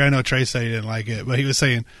the way here. I know Trey said he didn't like it, but he was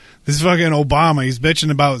saying, this is fucking Obama. He's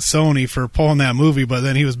bitching about Sony for pulling that movie, but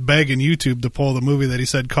then he was begging YouTube to pull the movie that he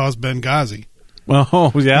said caused Benghazi.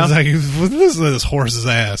 Well, yeah. I was like, listen to this horse's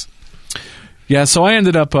ass. Yeah, so I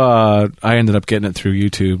ended up getting it through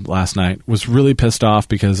YouTube last night. Was really pissed off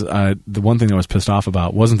because the one thing that I was pissed off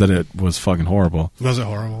about wasn't that it was fucking horrible. Was it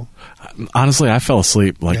horrible? Honestly, I fell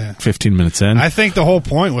asleep 15 minutes in. I think the whole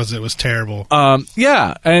point was it was terrible.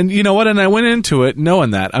 Yeah, and you know what? And I went into it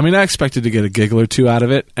knowing that. I mean, I expected to get a giggle or two out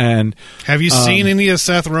of it. And Have you seen any of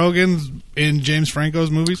Seth Rogen's in James Franco's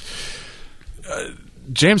movies?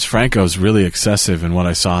 James Franco's really excessive in what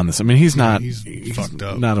I saw in this. I mean, he's he's fucked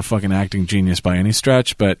up. not a fucking acting genius by any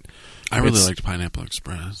stretch, but I really it's- liked Pineapple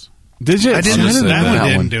Express. did you? I didn't. just say That one that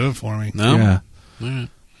didn't one. do it for me. No? Yeah, All right.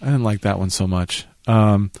 I didn't like that one so much.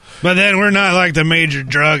 But then we're not like the major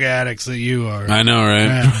drug addicts that you are. I know,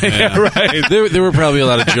 right? Yeah. Right. There were probably a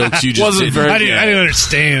lot of jokes you just Wasn't didn't. very- I didn't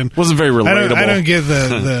understand. Wasn't very relatable. I don't get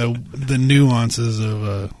the nuances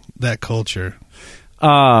of that culture.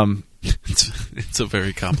 It's a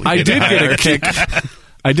very complicated. I did get a kick.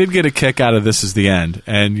 I did get a kick out of This Is the End,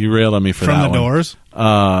 and you railed on me for From that the one. Doors.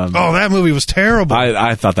 Oh, that movie was terrible.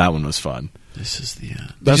 I thought that one was fun. This is the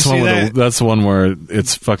end. That's you one. see Where that? that's the one where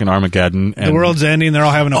it's fucking Armageddon. And the world's ending. They're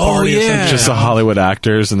all having a party. yeah. essentially. just the Hollywood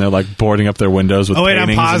actors, and they're like boarding up their windows with Oh, wait, I'm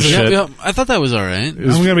paintings and positive. shit. Yeah, I thought that was all right. It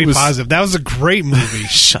was- I'm going to it be was- positive. That was a great movie.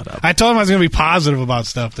 Shut up. I told him I was going to be positive about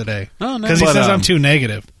stuff today. Oh, no. Because he But, says I'm too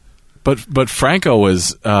negative. But Franco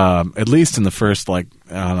was at least in the first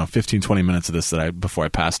 15, 20 minutes of this before I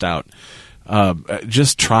passed out,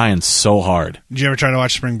 just trying so hard. Did you ever try to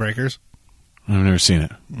watch Spring Breakers? I've never seen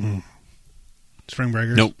it. Spring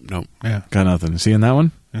Breakers? Nope. Yeah. Got nothing. See in that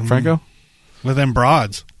one? Franco? With them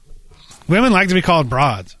broads. Women like to be called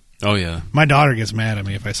broads. Oh yeah. My daughter gets mad at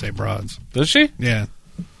me if I say broads. Does she? Yeah.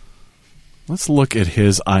 Let's look at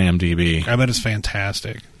his IMDb. I bet it's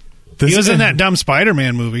fantastic. This He was in guy- that dumb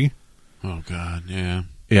Spider-Man movie. Oh god. Yeah.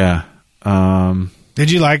 Yeah.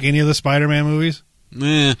 Did you like any of the Spider-Man movies?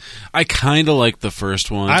 I kind of like the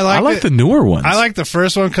first one. I like the newer ones. I like the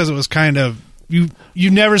first one because it was kind of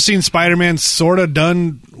you've never seen Spider-Man sort of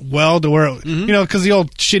done well to where because the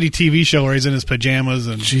old shitty TV show where he's in his pajamas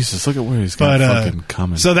and Jesus, look at where he's got fucking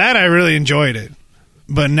coming. so that I really enjoyed it.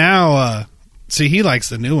 But now, see, he likes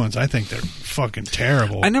the new ones. I think they're fucking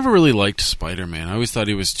terrible. I never really liked Spider-Man. I always thought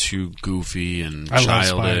he was too goofy and I love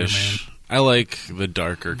childish. Spider-Man. I like the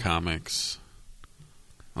darker comics.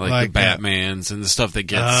 I like the Batmans and the stuff that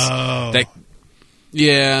gets that.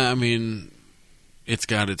 Yeah, I mean, it's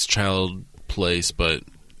got its child place, but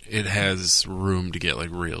it has room to get like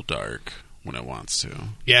real dark when it wants to.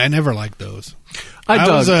 Yeah, I never liked those.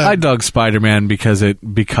 I dug Spider-Man because it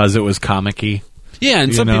was comic-y. Yeah,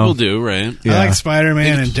 and some people do, right? Yeah. I like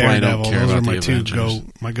Spider-Man They and probably don't Daredevil. care Those are about my the two Avengers.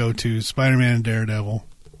 my go-to. Spider-Man and Daredevil.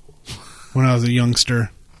 When I was a youngster.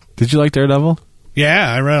 Did you like Daredevil? Yeah,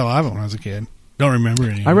 I read a lot of it when I was a kid. Don't remember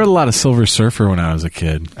any. I read a lot of Silver Surfer when I was a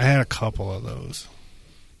kid. I had a couple of those.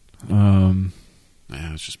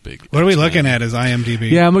 Yeah, it's just big. What are we looking at? Is IMDb?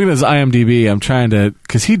 Yeah, I'm looking at his IMDb. I'm trying to,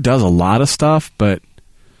 because he does a lot of stuff, but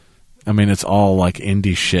I mean, it's all like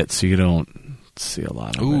indie shit, so you don't see a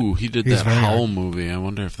lot of Ooh, it. he did He's that very Howl movie. I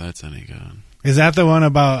wonder if that's any good. Is that the one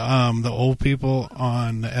about the old people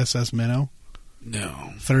on the SS Minnow?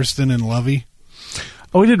 No. Thurston and Lovey?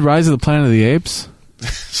 Oh, he did Rise of the Planet of the Apes?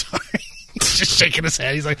 Sorry. He's just shaking his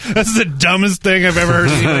head. He's like, this is the dumbest thing I've ever heard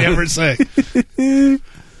anybody ever say.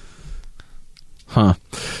 Huh.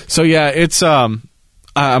 So yeah, it's I mean,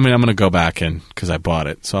 I'm going to go back and because I bought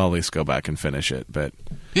it, so I'll at least go back and finish it. But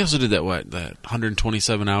He also did that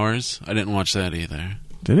 127 hours? I didn't watch that either.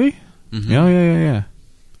 did he? Mm-hmm. Yeah.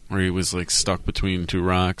 Where he was like stuck between two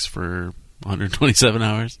rocks for 127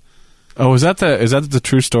 hours. Oh, is that the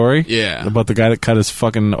true story? Yeah. About the guy that cut his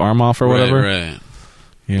fucking arm off or whatever? Right.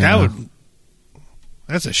 Yeah.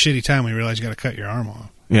 That's a shitty time when you realize you got to cut your arm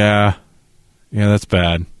off. Yeah, that's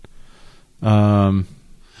bad.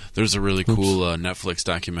 There's a really cool Netflix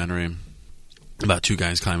documentary about two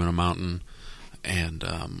guys climbing a mountain, and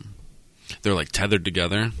they're like tethered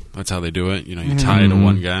together. That's how they do it. You know, you tie to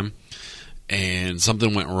one guy, and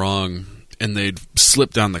something went wrong, and they'd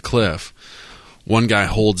slip down the cliff. One guy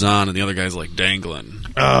holds on, and the other guy's like dangling.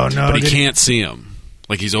 Oh, no. But he can't see him.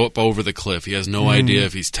 Like, he's up over the cliff. He has no idea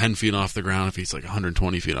if he's 10 feet off the ground, if he's like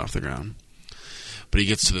 120 feet off the ground. But he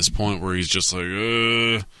gets to this point where he's just like,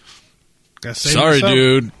 Gotta save sorry, yourself.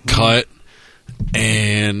 dude. Cut.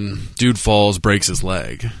 And dude falls, breaks his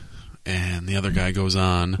leg. And the other guy goes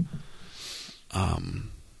on.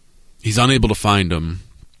 He's unable to find him.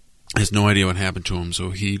 Has no idea what happened to him, so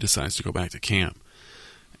he decides to go back to camp.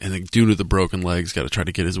 And the dude with the broken leg's got to try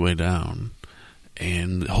to get his way down.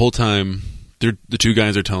 And the whole time, the two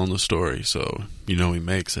guys are telling the story, so you know he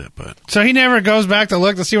makes it, but So he never goes back to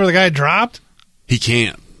look to see where the guy dropped? he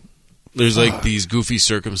can't. There's like these goofy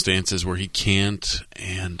circumstances where he can't,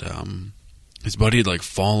 and his buddy had like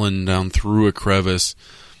fallen down through a crevice,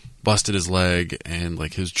 busted his leg, and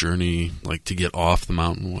like his journey like to get off the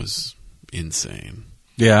mountain was insane.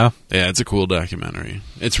 Yeah. Yeah, it's a cool documentary.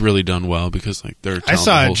 It's really done well because like they're I telling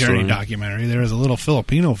saw the a whole Journey story. documentary. There was a little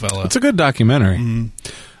Filipino fella. It's a good documentary.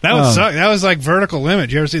 That was that was like Vertical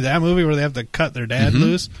Limit. You ever see that movie where they have to cut their dad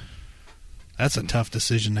loose? That's a tough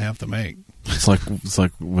decision to have to make. It's like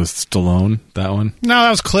with Stallone, that one? No, that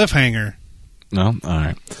was Cliffhanger. No? All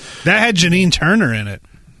right. That had Janine Turner in it.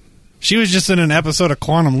 She was just in an episode of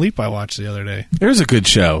Quantum Leap I watched the other day. There's a good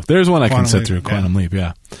show. There's one I can Quantum sit Leap, through, yeah. Quantum Leap,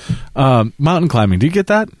 yeah. Mountain climbing. Do you get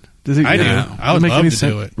that? Does it, I do. yeah. I would Make love any to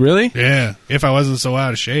sense? do it. Really? Yeah, if I wasn't so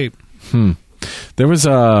out of shape. There was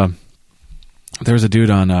a dude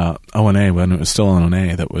on O&A when it was still on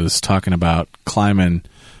O&A that was talking about climbing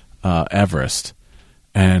Everest.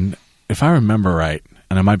 And if I remember right,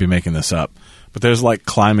 and I might be making this up, but there's like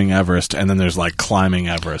climbing Everest and then there's like climbing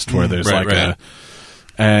Everest where there's right.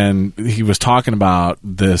 and he was talking about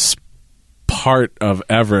this part of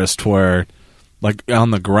Everest where like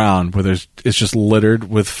on the ground where it's just littered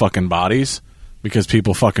with fucking bodies because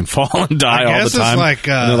people fucking fall and die I all guess the it's time. like,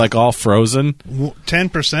 and they're like all frozen.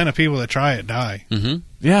 10% of people that try it die.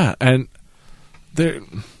 Yeah, and they're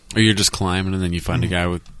Or you're just climbing and then you find a guy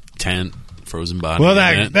with tent, frozen body. Well,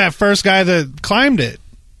 in it. that first guy that climbed it,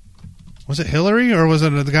 was it Hillary or was it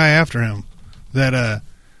the guy after him? That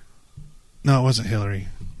no, it wasn't Hillary.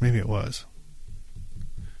 Maybe it was.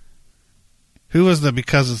 Who was the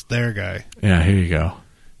because it's their guy? Yeah, here you go.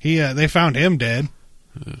 They found him dead.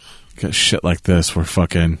 Got shit like this where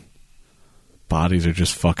fucking bodies are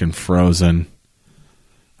just fucking frozen.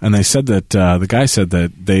 And they said that the guy said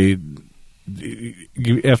that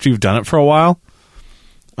after you've done it for a while,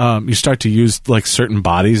 you start to use like certain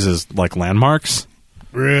bodies as like landmarks.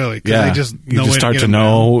 Really? 'Cause Yeah, they just you know just way start get to him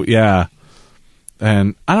know. Yeah,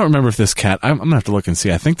 and I don't remember if this cat. I'm gonna have to look and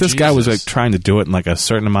see. I think this guy was like Jesus. trying to do it in like a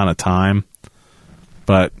certain amount of time,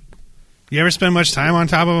 but down. You ever spend much time on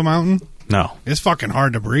top of a mountain? no. It's fucking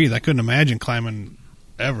hard to breathe. I couldn't imagine climbing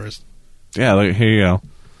Everest. Yeah, look, here you go.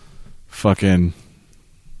 Fucking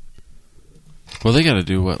Well, they got to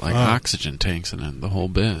do what, like oxygen tanks and then the whole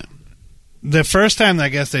bit. The first time, I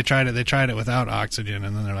guess, they tried it without oxygen,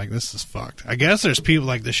 and then they're like, this is fucked. I guess there's people,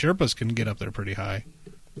 like the Sherpas can get up there pretty high.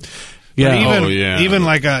 yeah. But Oh, yeah. even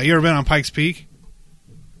like, you ever been on Pikes Peak?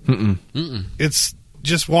 Mm-mm. It's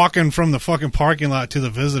just walking from the fucking parking lot to the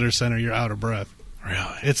visitor center, you're out of breath.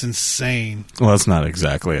 Really? It's insane. Well, that's not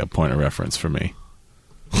exactly a point of reference for me.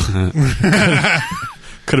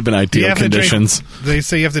 Could have been You ideal have to conditions. They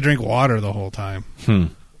say you have to drink water the whole time, Hmm.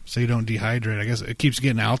 so you don't dehydrate. I guess it keeps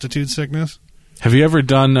getting altitude sickness. Have you ever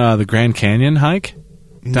done the Grand Canyon hike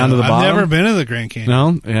down to the bottom? I've never been to the Grand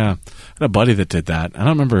Canyon. No, yeah. I had a buddy that did that. I don't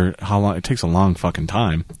remember how long. It takes a long fucking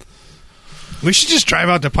time. We should just drive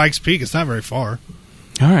out to Pikes Peak. It's not very far.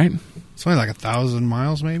 All right, It's only like 1,000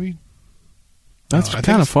 miles, maybe. that's I think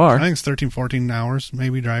kind of it's- far. I think it's 13, 14 hours,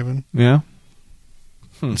 maybe, driving. Yeah.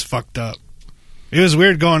 It's fucked up. It was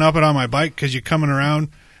weird going up it on my bike because you're coming around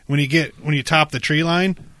when you top the tree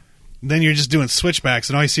line, then you're just doing switchbacks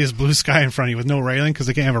and all you see is blue sky in front of you with no railing because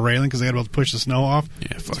they can't have a railing because they got to be able to push the snow off. Yeah,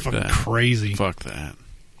 It's fuck fucking that. crazy. Fuck that.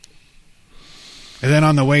 And then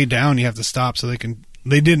on the way down, you have to stop so they can.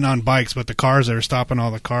 They didn't on bikes, but the cars, they were stopping all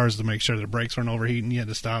the cars to make sure their brakes weren't overheating. You had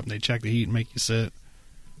to stop and they check the heat and make you sit.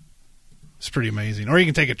 It's pretty amazing. Or you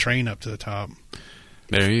can take a train up to the top.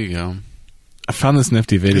 There you go. I found this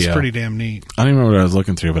nifty video. It's pretty damn neat. I don't even remember what I was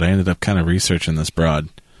looking through, but I ended up kind of researching this broad.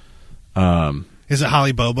 Is it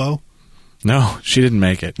Holly Bobo? No, she didn't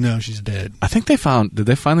make it. No, she's dead. I think did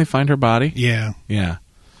they finally find her body? Yeah, Yeah.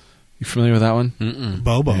 You familiar with that one? Mm-mm.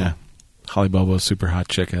 Bobo. Yeah. Holly Bobo, super hot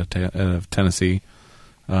chick out of Tennessee.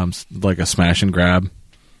 Like a smash and grab.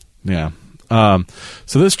 Yeah.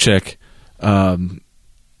 So this chick, I'm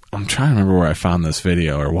trying to remember where I found this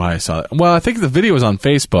video or why I saw it. Well, I think the video was on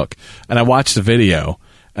Facebook, and I watched the video,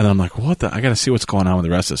 and I'm like, what the? I got to see what's going on with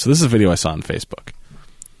the rest of this. So this is a video I saw on Facebook.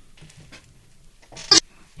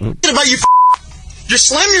 About you, you're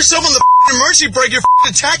slamming yourself on the emergency brake. You're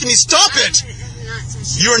attacking me. Stop it!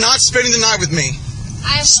 You are not spending the night with me.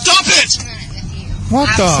 Stop it! What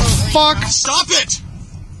the fuck? Stop it!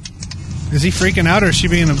 Is he freaking out or is she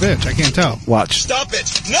being a bitch? I can't tell. Watch. Stop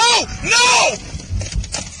it! No! No!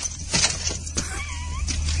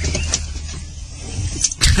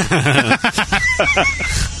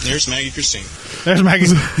 There's Maggie Christine. There's Maggie.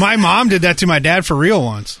 My mom did that to my dad for real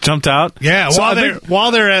once. Jumped out? Yeah, So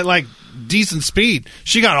while they're at like decent speed,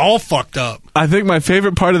 she got all fucked up. I think my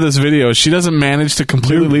favorite part of this video is she doesn't manage to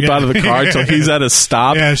completely leap Yeah. out of the car until he's at a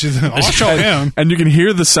stop. Yeah, she's. I'll show him. And you can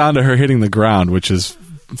hear the sound of her hitting the ground, which is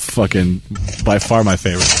fucking by far my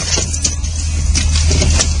favorite.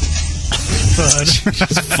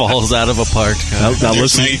 Falls out of a parked car. Now There's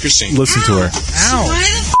listen, Maggie Christine. listen to her. Ow! Why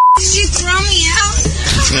the f*** did you throw me out?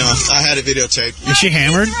 No, I had it videotaped. Is she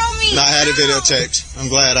hammered? Throw me No, I had it videotaped. I'm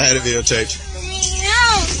glad I had it videotaped. out.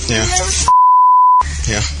 Yeah.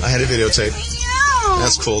 Yeah, I had it videotaped. No.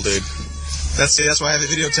 That's cool, dude. That's why I have it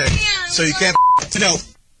videotaped. So you can't no.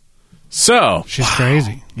 So, She's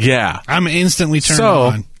crazy. yeah. I'm instantly turned So,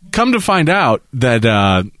 on. come to find out that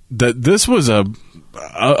that this was a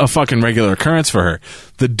fucking regular occurrence for her.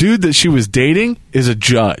 The dude that she was dating is a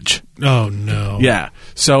judge. Oh no! Yeah.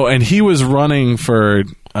 So, and he was running for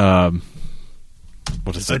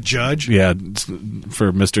what is A it? judge? Yeah,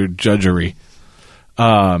 for Mr. Judgery.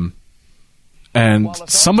 And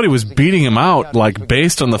somebody was beating him out, like,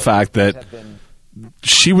 based on the fact that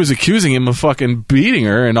she was accusing him of fucking beating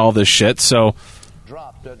her and all this shit. So,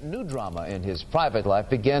 Dropped. New drama in his private life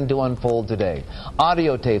began to unfold today.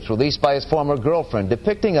 Audio tapes released by his former girlfriend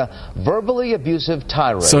depicting a verbally abusive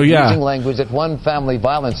tirade So, yeah. using language that one family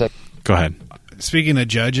violence. go ahead. Speaking of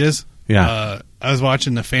judges, Yeah. I was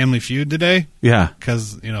watching the Family Feud today Yeah.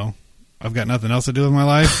 because I've got nothing else to do with my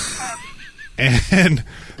life. And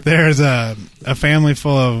there's a family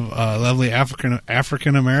full of lovely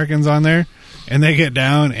African Americans on there, and they get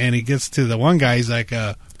down, and he gets to the one guy. He's like,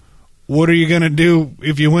 "What are you gonna do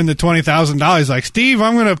if you win the $20,000?" He's like, "Steve,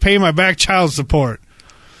 I'm gonna pay my back child support."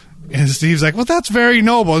 And Steve's like, well, that's very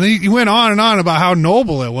noble. And he went on and on about how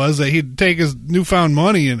noble it was that he'd take his newfound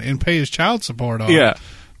money and pay his child support off. Yeah.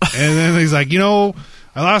 And then he's like, I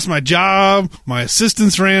lost my job. My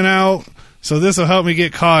assistants ran out. So this will help me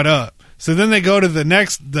get caught up. So then they go to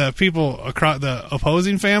the people across the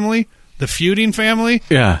opposing family, the feuding family.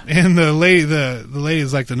 Yeah. And the lady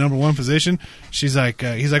is like the number one position. She's like,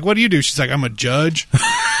 he's like, what do you do? She's like, I'm a judge.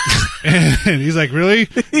 And he's like, really?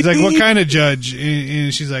 He's like, what kind of judge?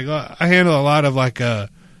 And she's like, oh, I handle a lot of like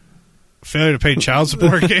failure to pay child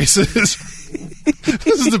support cases. This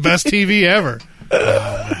is the best TV ever.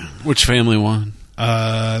 Which family won?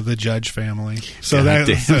 The Judge family. So God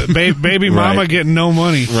baby mama Right. getting no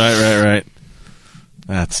money. Right.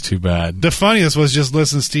 That's too bad. The funniest was just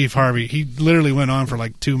listen to Steve Harvey. He literally went on for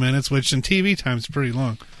like 2 minutes, which in TV time is pretty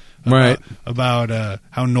long. Right. About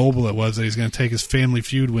how noble it was that he's going to take his Family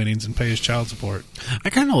Feud winnings and pay his child support. I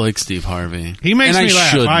kind of like Steve Harvey. He makes And me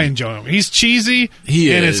laugh. shouldn't. I enjoy him. He's cheesy.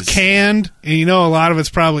 He and is. it's canned. And a lot of it's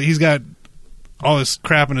probably he's got all this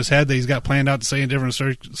crap in his head that he's got planned out to say in different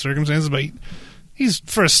circumstances. But he's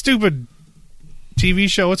for a stupid TV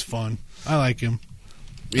show. It's fun. I like him.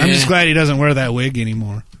 Yeah. I'm just glad he doesn't wear that wig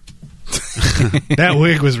anymore. That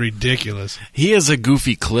wig was ridiculous. He has a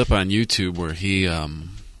goofy clip on YouTube where he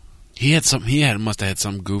must have had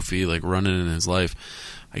some goofy like running in his life.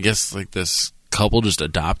 I guess like this couple just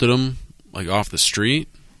adopted him like off the street.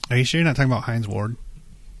 Are you sure you're not talking about Heinz Ward?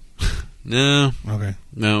 No, Okay.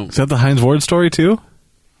 no. Is that the Heinz Ward story too?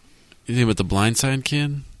 You think about the Blindside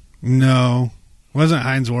kid? No. Wasn't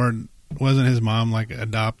Heinz Ward, wasn't his mom like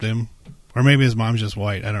adopt him? Or maybe his mom's just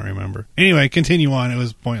white. I don't remember. Anyway, continue on. It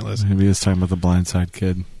was pointless. Maybe it's talking about the Blindside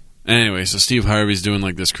Kid. Anyway, so Steve Harvey's doing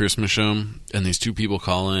like this Christmas show, and these two people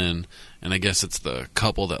call in, and I guess it's the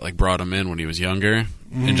couple that like brought him in when he was younger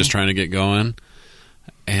and just trying to get going,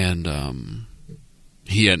 and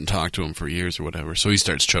he hadn't talked to him for years or whatever, so he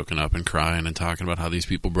starts choking up and crying and talking about how these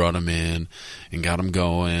people brought him in and got him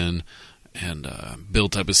going and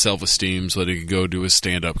built up his self-esteem so that he could go do his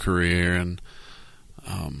stand-up career and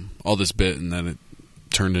all this bit, and then it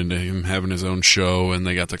turned into him having his own show, and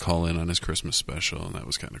they got to call in on his Christmas special, and that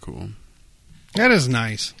was kind of cool. That is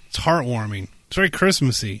nice. It's heartwarming. It's very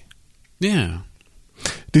Christmassy. Yeah.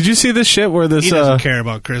 Did you see this shit where this? He doesn't care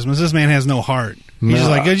about Christmas. This man has no heart. He's just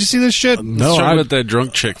like, did you see this shit? No, Let's talk I- about that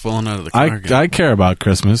drunk chick falling out of the car again. I care about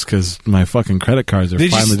Christmas because my fucking credit cards are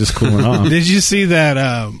Did you finally just cooling off. Did you see that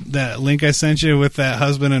that link I sent you with that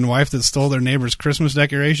husband and wife that stole their neighbor's Christmas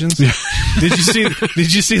decorations? Did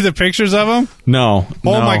you see the pictures of them? No.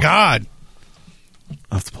 Oh no. my God!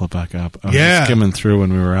 I'll have to pull it back up. I was Yeah. just skimming through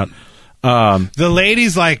when we were out. The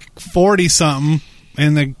lady's like 40 something,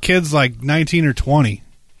 and the kid's like 19 or 20.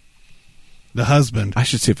 The husband. I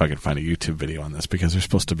should see if I can find a YouTube video on this because there's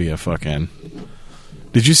supposed to be a fucking.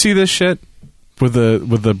 Did you see this shit with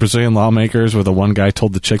the Brazilian lawmakers where the one guy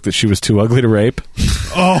told the chick that she was too ugly to rape?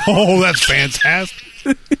 Oh, that's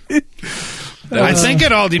fantastic. I think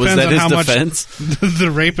it all depends that on his how defense? much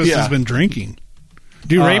the rapist Yeah. has been drinking.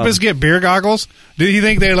 Do rapists get beer goggles? Do you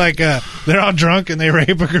think they're like they're all drunk and they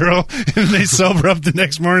rape a girl and they sober up the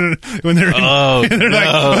next morning when they're Oh, and they're like,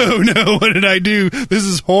 oh no, what did I do? This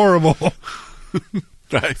is horrible.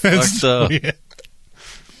 I fucked up. Yeah.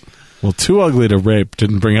 Well, too ugly to rape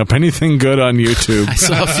didn't bring up anything good on YouTube. I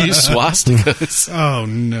saw a few swastikas. Oh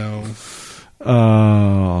no.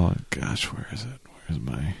 Oh gosh, where is it? Where's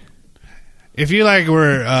my? If you like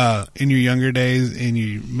were in your younger days and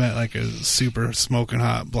you met like a super smoking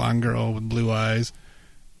hot blonde girl with blue eyes,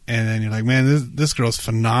 and then you're like, man, this girl's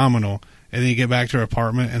phenomenal, and then you get back to her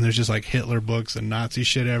apartment and there's just like Hitler books and Nazi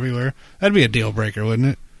shit everywhere, that'd be a deal breaker, wouldn't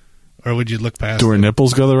it? Or would you look past Do her it?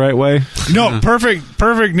 nipples go the right way? No,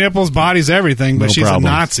 perfect nipples, bodies, everything, but No she's problem. a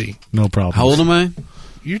Nazi. No problem. How old am I?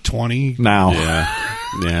 You're 20. now?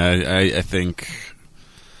 Yeah, I think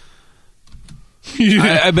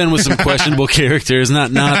I've been with some questionable characters,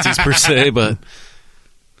 not Nazis per se, but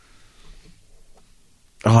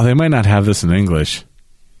Oh, they might not have this in English.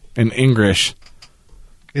 In English.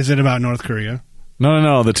 Is it about North Korea?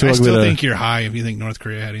 No. The too I ugly still to. think you're high if you think North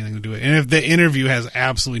Korea had anything to do with it. And if the interview has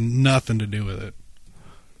absolutely nothing to do with it.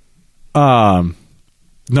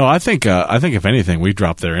 No, I think if anything, we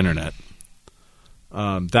dropped their internet.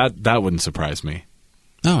 That wouldn't surprise me.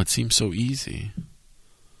 no, it seems so easy.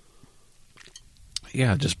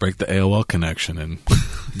 Yeah, just break the AOL connection and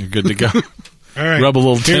you're good to go. All right. Rub a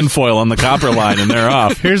little tinfoil on the copper line and they're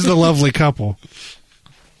off. Here's the lovely couple.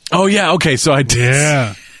 Oh yeah, okay. So I did.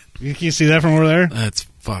 Yeah. You can see that from over there? That's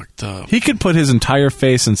fucked up. He could put his entire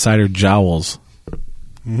face inside her jowls.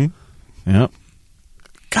 Mm-hmm. Yep.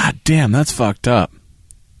 God damn, that's fucked up.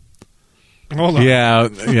 Hold on.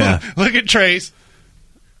 Yeah. Look at Trace.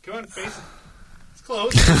 Come on, face it. It's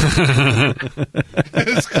close.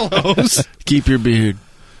 It's close. Keep your beard.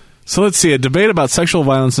 So let's see. A debate about sexual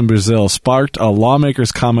violence in Brazil sparked a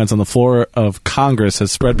lawmaker's comments on the floor of Congress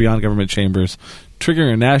has spread beyond government chambers,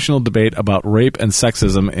 triggering a national debate about rape and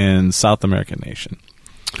sexism in South American nation.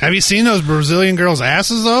 Have you seen those Brazilian girls'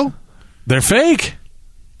 asses, though? They're fake.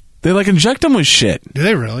 They, like, inject them with shit. Do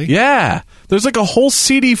they really? Yeah. There's, like, a whole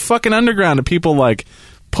seedy fucking underground of people, like,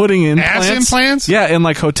 putting implants. Ass implants? Yeah, in,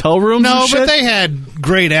 like, hotel rooms No, and shit. but they had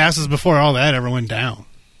great asses before all that ever went down.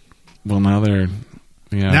 Well, now they're...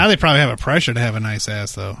 Yeah. Now they probably have a pressure to have a nice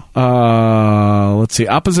ass, though. Let's see.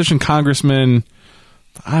 Opposition Congressman...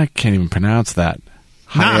 I can't even pronounce that.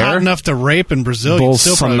 Not hot enough to rape in Brazil.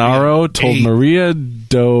 Bolsonaro told Maria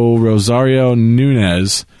do Rosario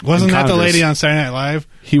Nunes. Wasn't that the lady on Saturday Night Live?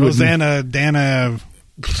 Dana.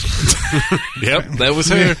 Yep, that was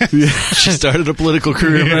her. She started a political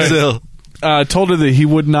career in Brazil. Told her that he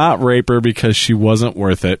would not rape her because she wasn't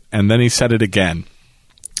worth it, and then he said it again.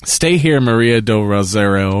 Stay here, Maria do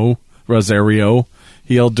Rosario,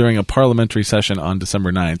 he yelled during a parliamentary session on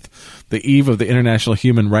December 9th, the eve of the International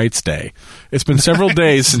Human Rights Day. It's been several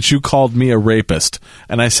days since you called me a rapist,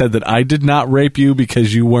 and I said that I did not rape you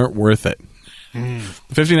because you weren't worth it. The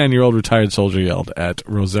 59-year-old retired soldier yelled at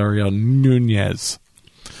Rosario Nunes.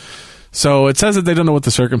 So it says that they don't know what the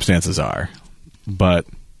circumstances are, but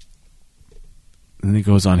then he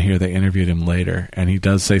goes on here, they interviewed him later, and he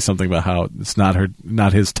does say something about how it's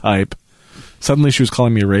not his type. Suddenly she was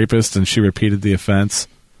calling me a rapist, and she repeated the offense.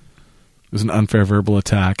 It was an unfair verbal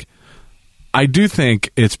attack. I do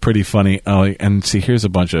think it's pretty funny. Oh, and see, here's a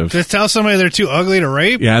bunch of... Just tell somebody they're too ugly to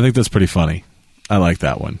rape? Yeah, I think that's pretty funny. I like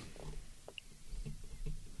that one.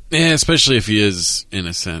 Yeah, especially if he is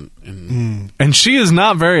innocent. And she is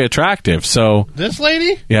not very attractive, so... This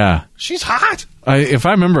lady? Yeah. She's hot. If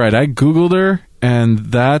I remember right, I Googled her, and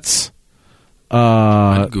that's...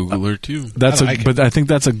 I'd Google her, too. But I think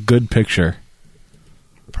that's a good picture.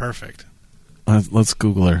 Perfect. Let's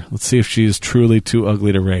Google her. Let's see if she is truly too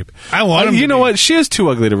ugly to rape. I want him. You know what? She is too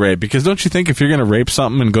ugly to rape, because don't you think if you're going to rape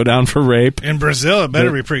something and go down for rape... In Brazil, it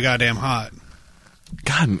better be pretty goddamn hot.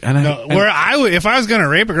 God, if I was going to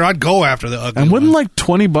rape a girl, I'd go after the ugly. And wouldn't one. like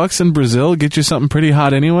 $20 in Brazil get you something pretty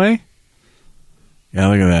hot anyway? Yeah,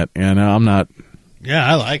 look at that. Yeah, no, I'm not. Yeah,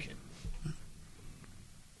 I like it.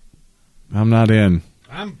 I'm not in.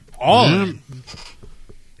 I'm all in.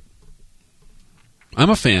 I'm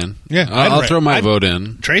a fan. Yeah, I'll throw my vote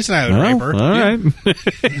in. Trace and I would rape her. All right.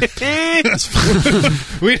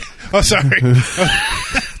 Sorry.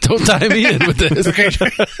 Don't tie me in with this. Okay.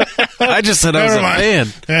 I just said I was a fan.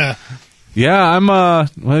 Yeah. Yeah, I'm.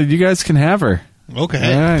 Well, you guys can have her.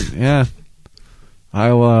 Okay. All right. Yeah.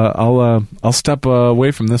 I'll step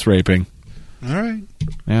away from this raping. All right.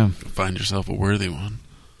 Yeah. Find yourself a worthy one.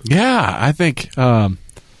 Yeah, I think.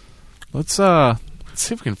 Let's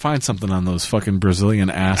see if we can find something on those fucking Brazilian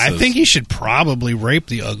asses. I think you should probably rape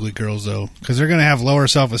the ugly girls, though, because they're going to have lower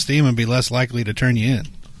self-esteem and be less likely to turn you in.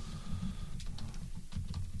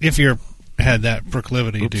 If you had that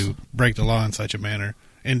proclivity to break the law in such a manner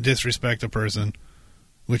and disrespect a person,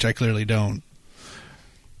 which I clearly don't.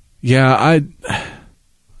 Yeah,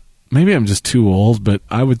 maybe I'm just too old, but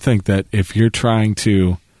I would think that if you're trying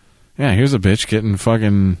to... Yeah, here's a bitch getting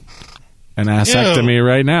fucking an assectomy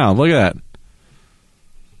right now. Look at that.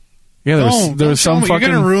 Yeah, there was some fucking... You're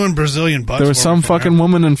going to ruin Brazilian butts. There was some fucking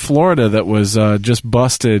woman in Florida that was just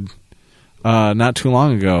busted not too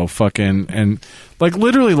long ago, fucking, and like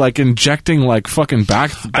literally like injecting like fucking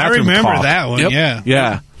bathroom I remember caulk. that one. Yep.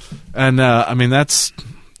 Yeah, and I mean that's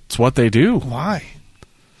what they do. Why?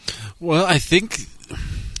 Well, I think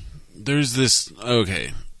there's this.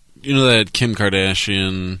 Okay, you know that Kim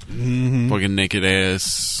Kardashian fucking naked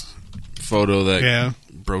ass photo that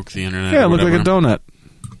broke the internet. Yeah, it looked like a donut.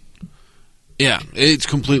 Yeah, it's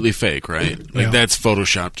completely fake, right? Like, that's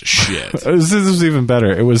photoshopped shit. This is even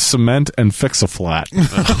better. It was cement and Fix-A-Flat.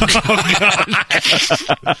 Oh,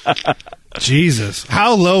 God. Jesus.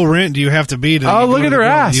 How low rent do you have to be to... Oh, look at her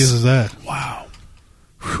ass. Uses that. Wow.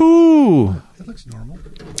 Whew. That looks normal.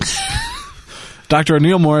 Dr.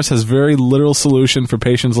 O'Neill Morris has very literal solution for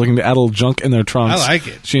patients looking to add a little junk in their trunks. I like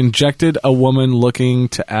it. She injected a woman looking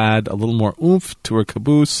to add a little more oomph to her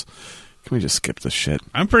caboose. Can we just skip this shit?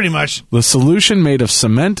 I'm pretty much... The solution made of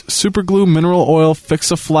cement, superglue, mineral oil,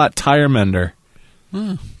 Fix-A-Flat tire mender.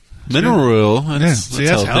 Mineral oil. That's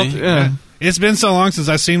healthy. Yeah. It's been so long since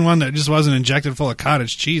I've seen one that just wasn't injected full of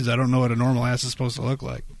cottage cheese. I don't know what a normal ass is supposed to look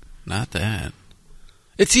like. Not that.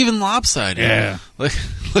 It's even lopsided. Yeah. Look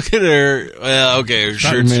at her. Well, okay, her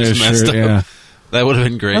shirt's just messed up. Yeah. That would have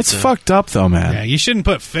been great. That's though. fucked up, though, man. Yeah, you shouldn't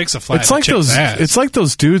put fix a flat. It's like those. It's like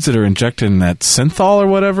those dudes that are injecting that synthol or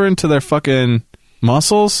whatever into their fucking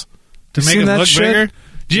muscles to You make seen it that look shit? bigger.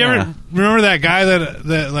 Do you Yeah. ever remember that guy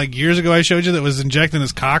that like years ago I showed you that was injecting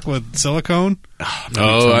his cock with silicone?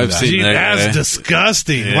 Oh, I've seen Gee, that. that's guy.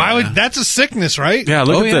 disgusting. Yeah. Why would that's a sickness, right? Yeah,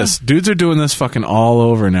 look Oh, at yeah. this. Dudes are doing this fucking all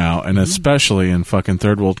over now, and especially in fucking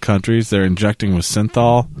third world countries, they're injecting with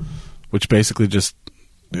synthol, which basically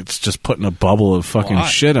it's just putting a bubble of fucking Why?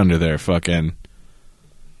 shit under there. Fucking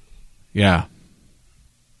yeah.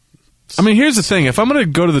 I mean, here's the thing: if I'm going to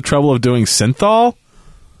go to the trouble of doing synthol,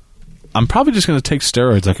 I'm probably just going to take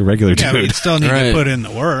steroids like a regular Yeah, but dude. you still need Right. to put in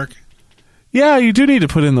the work. Yeah, you do need to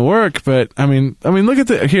put in the work, but I mean, look at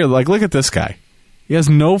look at this guy. He has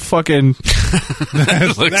no fucking.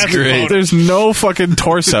 That looks that's great. There's no fucking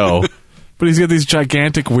torso, but he's got these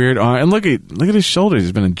gigantic weird arms. And look at his shoulders.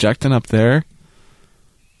 He's been injecting up there.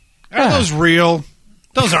 Are those real?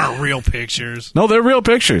 Those aren't real pictures. No, they're real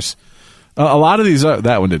pictures. A lot of these.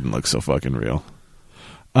 That one didn't look so fucking real.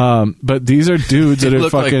 But these are dudes that It are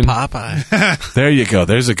looked fucking. like Popeye. There you go.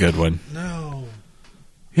 There's a good one. No.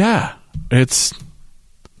 Yeah, that's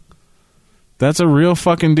a real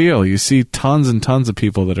fucking deal. You see tons and tons of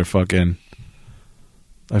people that are fucking.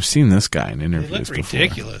 I've seen this guy in They interviews look before.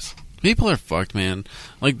 ridiculous. People are fucked, man.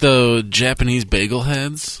 Like the Japanese bagel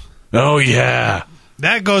heads. Oh yeah,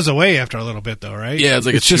 That goes away after a little bit, though, right? Yeah, it's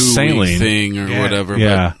like It's a just 2 week saline. thing or Yeah. whatever.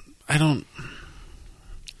 Yeah. But I don't.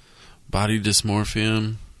 Body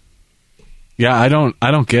dysmorphia. yeah. I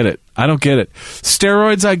don't get it. I don't get it.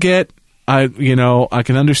 Steroids, I get. I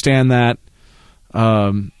can understand that.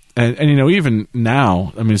 And even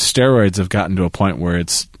now, I mean, steroids have gotten to a point where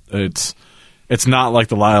it's not like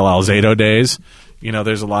the Lyle Alzado days.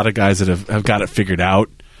 There's a lot of guys that have got it figured out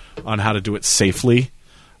on how to do it safely.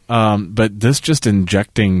 But this just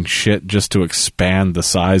injecting shit just to expand the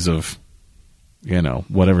size of,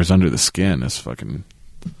 whatever's under the skin is fucking.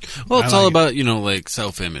 Well, it's I all like about, like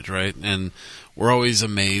self-image, right? And we're always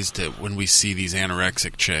amazed at when we see these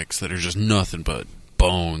anorexic chicks that are just nothing but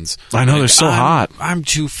bones. I know, Like, they're so hot. I'm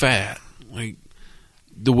too fat. Like,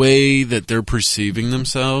 the way that they're perceiving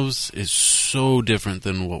themselves is so different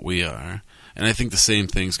than what we are. And I think the same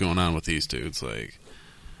thing's going on with these dudes. Like,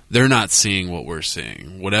 they're not seeing what we're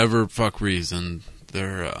seeing. Whatever fuck reason,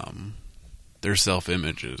 their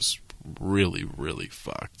self-image is really, really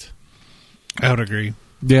fucked. I would agree.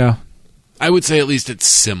 Yeah. I would say at least it's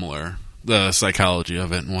similar, the psychology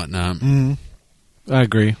of it and whatnot. I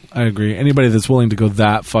agree. Anybody that's willing to go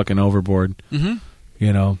that fucking overboard, Mm-hmm.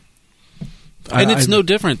 And And it's no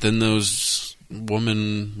different than those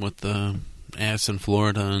women with the ass in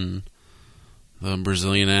Florida and the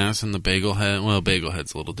Brazilian ass and the bagel head. Well, bagel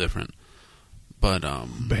head's a little different. But,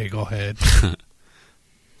 Bagel head.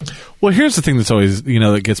 Well, here's the thing that's always,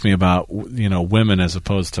 that gets me about, women as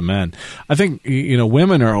opposed to men. I think,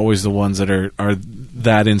 women are always the ones that are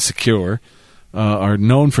that insecure, are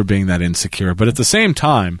known for being that insecure. But at the same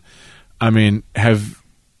time, I mean, have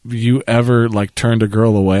you ever, turned a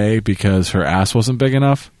girl away because her ass wasn't big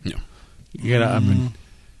enough? No. I mean,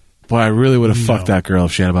 boy, I really would have fucked No. that girl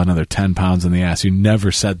if she had about another 10 pounds in the ass. You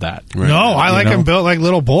never said that. No, I like You know? them built like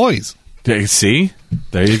little boys. Yeah, see?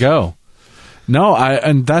 There you go. No,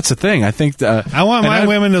 and that's the thing. I think that I want and my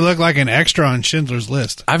women to look like an extra on Schindler's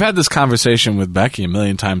List. I've had this conversation with Becky a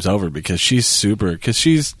million times over because she's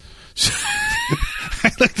she's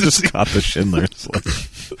I like to see, just got the Schindler's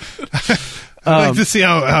List. I like to see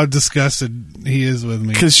how disgusted he is with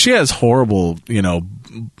me. Because she has horrible,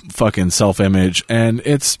 fucking self-image, and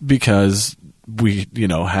it's because we,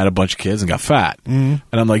 had a bunch of kids and got fat. And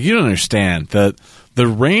I'm like, you don't understand that the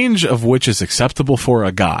range of which is acceptable for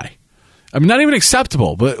a guy. I mean, not even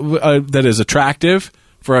acceptable, but that is attractive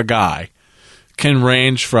for a guy can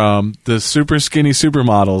range from the super skinny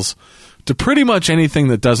supermodels to pretty much anything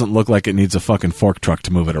that doesn't look like it needs a fucking fork truck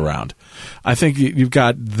to move it around. I think you've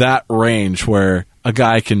got that range where a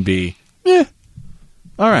guy can be, all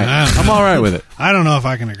right, I'm all right with it. I don't know if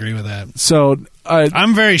I can agree with that. So,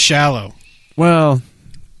 I'm very shallow. well,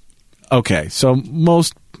 okay, so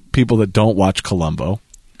most people that don't watch Columbo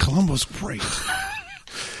Columbo's great.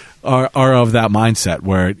 are of that mindset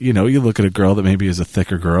where, you look at a girl that maybe is a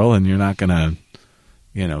thicker girl and you're not going to,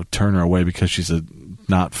 turn her away because she's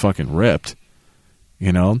not fucking ripped,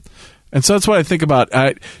 And so that's what I think about.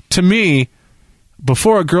 To me,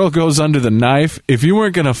 before a girl goes under the knife, if you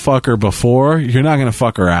weren't going to fuck her before, you're not going to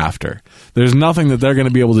fuck her after. There's nothing that they're going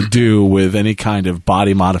to be able to do with any kind of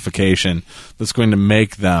body modification that's going to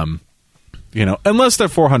make them, unless they're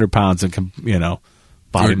 400 pounds and can,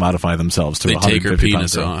 body Or modify themselves to they take 150 her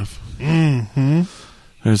pounds. penis off.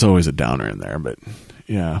 There's always a downer in there, but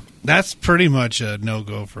yeah. That's pretty much a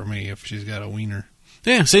no-go for me if she's got a wiener.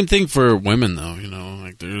 Yeah, same thing for women, though. You know,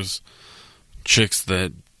 like there's chicks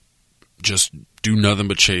that just do nothing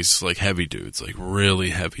but chase like heavy dudes, like really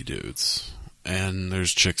heavy dudes. And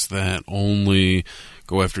there's chicks that only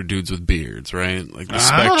go after dudes with beards, right? Like the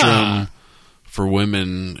spectrum for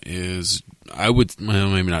women is, well,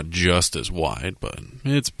 maybe not just as wide, but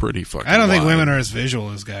it's pretty fucking I don't think wide. women are as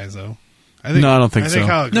visual as guys, though. I think, No, I don't think so.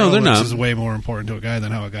 how a No, girl they're looks not. is way more important to a guy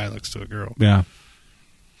than how a guy looks to a girl. Yeah.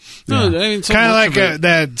 No, I mean, so Kind of much like of it-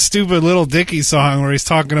 that stupid Little Dicky song where he's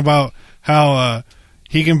talking about how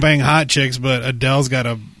he can bang hot chicks, but Adele's got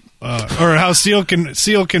a, or how Seal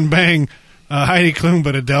can bang Heidi Klum,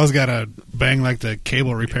 but Adele's got to bang like the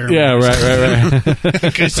cable repairman. Yeah,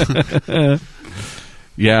 right. 'Cause-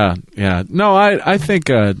 Yeah. No, I think,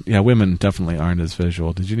 women definitely aren't as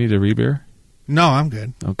visual. Did you need a rebeer? no, I'm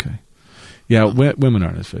good. Okay. Yeah, women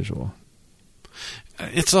aren't as visual.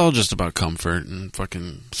 It's all just about comfort and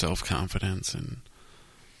fucking self-confidence, and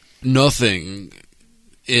nothing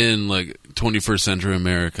in like 21st century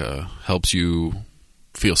America helps you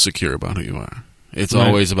feel secure about who you are. It's Right.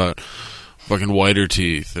 always about fucking whiter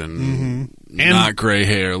teeth and not gray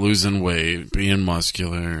hair, losing weight, being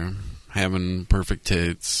muscular, having perfect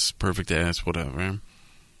tits, perfect ass, whatever.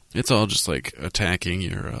 It's all just like attacking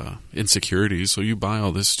your insecurities, so you buy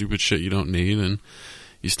all this stupid shit you don't need, and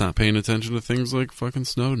you stop paying attention to things like fucking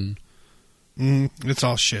Snowden. It's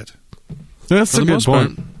all shit. That's For a the good most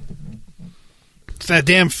point. part. It's that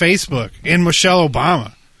damn Facebook and Michelle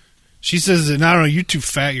Obama. She says that not only you're too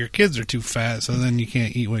fat, your kids are too fat, so then you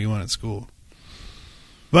can't eat what you want at school.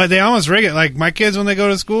 But they almost rig it. Like my kids, when they go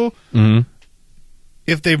to school, Mm-hmm.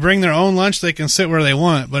 if they bring their own lunch, they can sit where they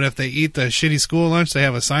want. But if they eat the shitty school lunch, they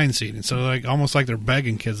have assigned seating. So like almost like they're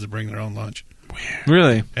begging kids to bring their own lunch.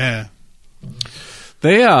 Really? Yeah.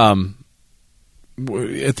 They at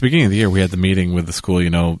the beginning of the year we had the meeting with the school. You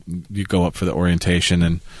know, you go up for the orientation,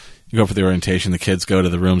 and you go up for the orientation. The kids go to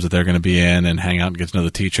the rooms that they're going to be in and hang out and get to know the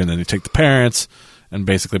teacher, and then you take the parents and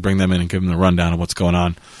basically bring them in and give them the rundown of what's going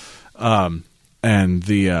on. And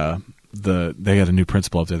they got a new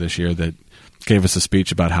principal up there this year that gave us a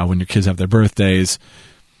speech about how when your kids have their birthdays,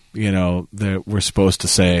 you know, we're supposed to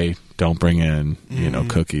say don't bring in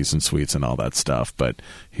cookies and sweets and all that stuff. But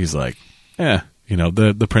he's like, you know,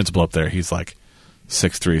 the principal up there, he's like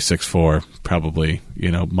 6'3", 6'4", probably,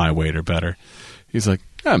 you know, my weight or better. He's like,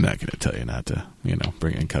 I'm not going to tell you not to, you know,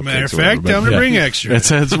 bring in cupcakes. Matter of or whatever, fact, but tell them to bring extra.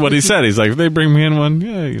 That's what he said. He's like, if they bring me in one,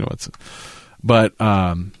 yeah, you know what's. But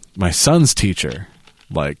my son's teacher,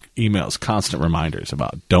 like, emails constant reminders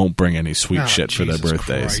about don't bring any sweet shit for their Jesus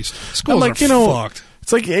birthdays. Christ. Schools like, are you know, fucked.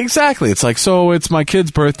 it's like, exactly. It's like, so it's my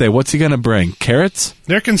kid's birthday. What's he going to bring? Carrots?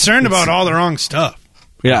 They're concerned about all the wrong stuff.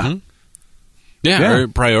 Yeah. Mhm. Yeah, Yeah. our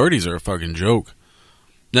priorities are a fucking joke.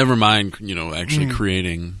 Never mind, you know, actually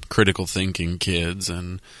creating critical thinking kids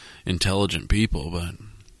and intelligent people, but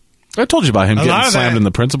I told you about him A lot getting of slammed that- in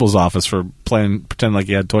the principal's office for pretending like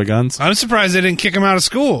he had toy guns. I'm surprised they didn't kick him out of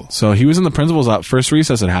school. So he was in the principal's office. First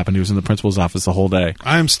recess had happened. He was in the principal's office the whole day.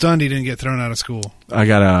 I'm stunned he didn't get thrown out of school. I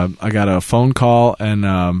got a phone call, and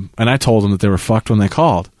I told them that they were fucked when they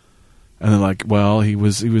called. And they're like, well, he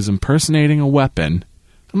was impersonating a weapon.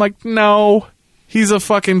 I'm like, no, he's a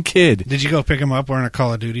fucking kid. Did you go pick him up wearing a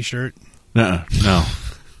Call of Duty shirt? No.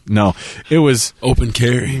 It was open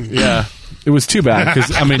carry. Yeah. It was too bad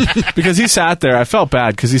because he sat there. I felt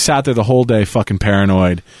bad because he sat there the whole day fucking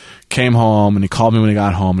paranoid. Came home and he called me when he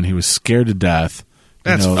got home and he was scared to death.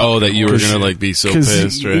 That's that you were going to like be so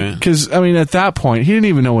pissed, right? Because, I mean, at that point, he didn't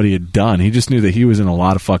even know what he had done. He just knew that he was in a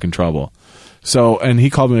lot of fucking trouble. So, and he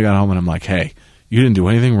called me when I got home and I'm like, hey, you didn't do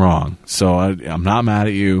anything wrong. So I'm not mad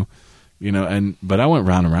at you, you know, but I went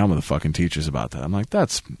round and round with the fucking teachers about that. I'm like,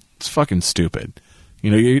 it's fucking stupid. You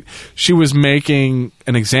know, she was making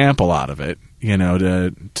an example out of it, you know,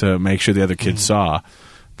 to make sure the other kids saw.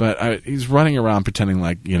 But he's running around pretending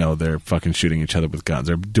like, you know, they're fucking shooting each other with guns.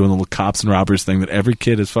 They're doing the little cops and robbers thing that every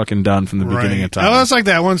kid has fucking done from the beginning of time. Oh, that's like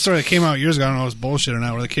that one story that came out years ago. I don't know if it was bullshit or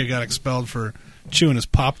not, where the kid got expelled for chewing his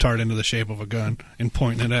Pop-Tart into the shape of a gun and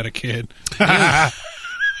pointing it at a kid.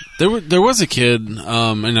 There was a kid, and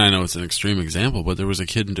I know it's an extreme example, but there was a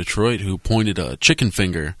kid in Detroit who pointed a chicken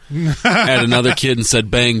finger at another kid and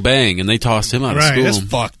said "bang bang," and they tossed him out of school. That's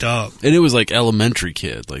fucked up. And it was like elementary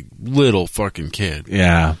kid, like little fucking kid.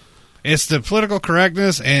 Yeah. It's the political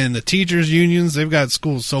correctness and the teachers' unions. They've got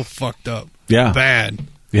schools so fucked up. Yeah. Bad.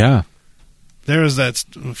 Yeah. There was that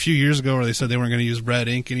a few years ago where they said they weren't going to use red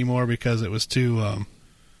ink anymore because it was too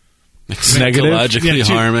Negative? Psychologically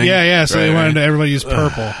harming. Yeah. So they wanted everybody to use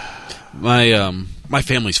purple. My my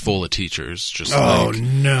family's full of teachers. Just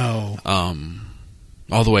no.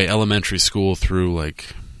 All the way elementary school through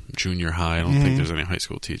like junior high. I don't think there's any high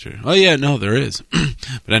school teacher. Oh yeah, no, there is.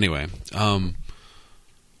 But anyway,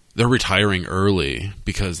 they're retiring early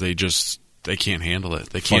because they can't handle it.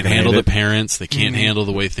 They can't handle the parents. They can't handle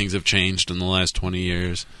the way things have changed in the last 20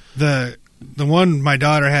 years. The one my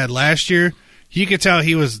daughter had last year, you could tell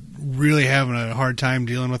he was really having a hard time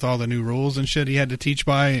dealing with all the new rules and shit he had to teach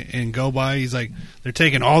by and go by. He's like, they're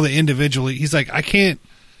taking all the individually. He's like, I can't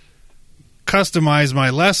customize my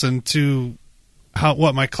lesson to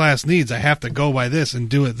what my class needs. I have to go by this and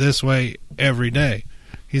do it this way every day.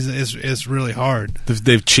 It's really hard.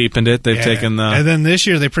 They've cheapened it. They've taken the... And then this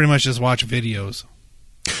year, they pretty much just watch videos.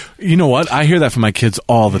 You know what? I hear that from my kids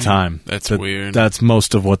all the time. That's weird. That's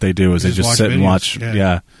most of what they do is they just sit and watch.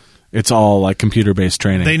 Yeah. It's all like computer-based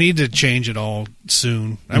training. They need to change it all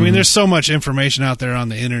soon. I mean, there's so much information out there on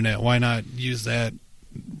the internet. Why not use that?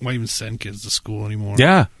 Why even send kids to school anymore?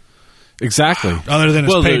 Yeah, exactly. Other than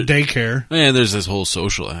it's paid daycare. Yeah, there's this whole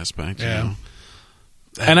social aspect. Yeah. You know?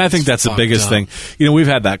 And I think that's the biggest thing. You know, we've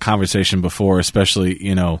had that conversation before, especially,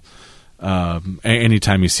 you know,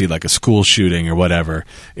 anytime you see like a school shooting or whatever,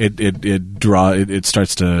 it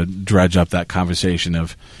starts to dredge up that conversation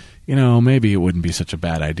of, you know, maybe it wouldn't be such a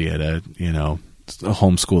bad idea to, you know,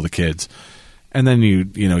 homeschool the kids. And then you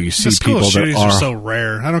see the school people shootings that are so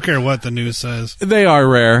rare. I don't care what the news says. They are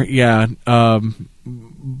rare, yeah.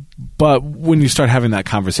 But when you start having that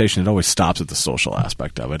conversation, it always stops at the social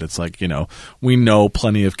aspect of it. It's like, you know, we know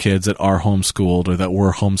plenty of kids that are homeschooled or that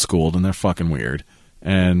were homeschooled, and they're fucking weird.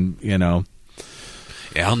 And, you know.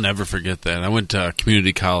 Yeah, I'll never forget that. I went to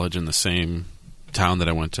community college in the same town that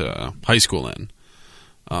I went to high school in.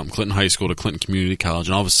 Clinton High School to Clinton Community College,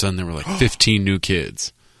 and all of a sudden there were like 15 new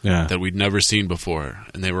kids that we'd never seen before,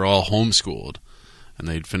 and they were all homeschooled, and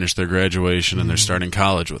they'd finished their graduation and they're starting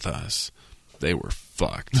college with us. They were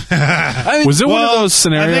fucked. Was it one of those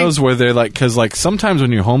scenarios where they're like, because like sometimes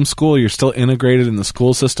when you homeschool, you're still integrated in the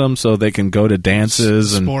school system, so they can go to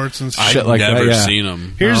dances and sports and shit like that. I've never seen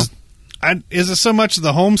them. Is it so much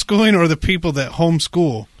the homeschooling or the people that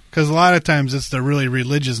homeschool? Because a lot of times it's the really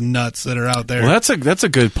religious nuts that are out there. Well, that's a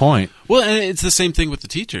good point. Well, and it's the same thing with the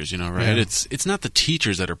teachers, you know, right? Yeah. It's not the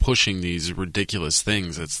teachers that are pushing these ridiculous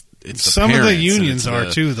things. It's the some of the parents, unions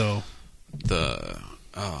are too, though. The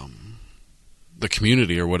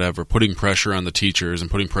community or whatever, putting pressure on the teachers and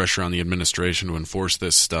putting pressure on the administration to enforce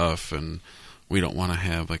this stuff, and we don't want to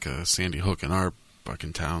have like a Sandy Hook in our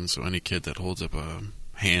fucking town, so any kid that holds up a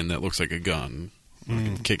hand that looks like a gun,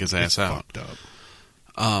 can kick his ass out. Fucked up.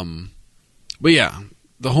 But yeah,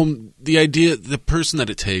 the idea, the person that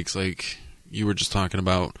it takes, like you were just talking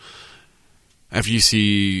about, after you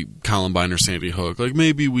see Columbine or Sandy Hook, like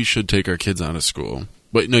maybe we should take our kids out of school.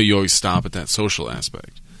 But no, you always stop at that social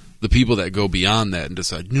aspect. The people that go beyond that and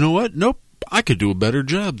decide, you know what? Nope, I could do a better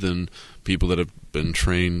job than people that have been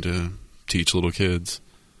trained to teach little kids.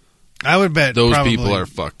 I would bet those people are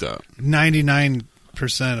fucked up. 99%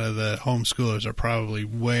 of the homeschoolers are probably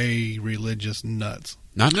way religious nuts.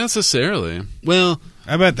 Not necessarily. Well,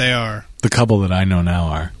 I bet they are. The couple that I know now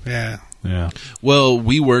are. Yeah. Well,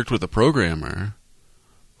 we worked with a programmer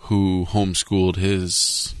who homeschooled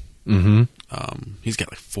his... he's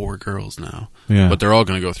got like 4 girls now. Yeah. But they're all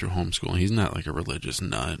going to go through homeschooling. He's not like a religious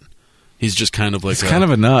nut. He's just kind of like he's kind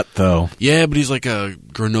of a nut, though. Yeah, but he's like a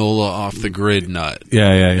granola off-the-grid nut.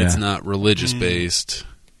 Yeah. It's not religious-based,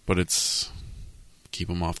 but it's keep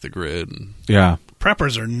him off the grid. Yeah.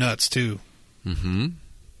 Preppers are nuts, too. Mm-hmm.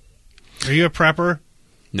 Are you a prepper?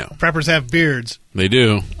 No. Preppers have beards. They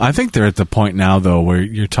do. I think they're at the point now, though, where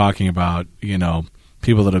you're talking about, you know,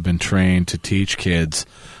 people that have been trained to teach kids.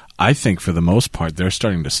 I think for the most part, they're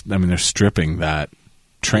starting to, they're stripping that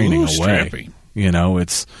training away. Stripping. You know,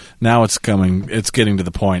 it's getting to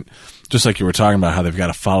the point, just like you were talking about how they've got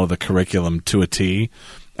to follow the curriculum to a T.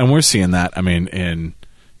 And we're seeing that, in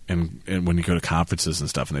when you go to conferences and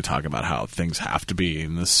stuff and they talk about how things have to be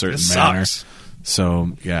in this certain manner.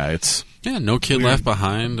 So, yeah, no kid weird. Left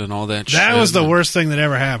behind and all that shit. That was the worst thing that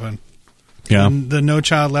ever happened. Yeah. The No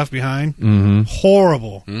Child Left Behind. Mm-hmm.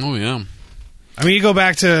 Horrible. Oh, yeah. I mean, you go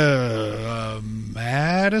back to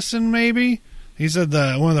Madison, maybe? He said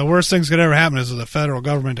one of the worst things that could ever happen is for the federal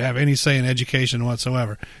government to have any say in education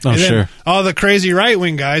whatsoever. Oh, sure. All the crazy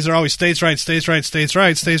right-wing guys are always states' rights, states' rights, states'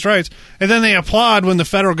 rights, states' rights. And then they applaud when the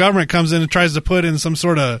federal government comes in and tries to put in some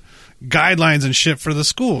sort of guidelines and shit for the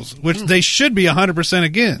schools, which they should be 100%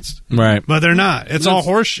 against. Right. But they're not. It's all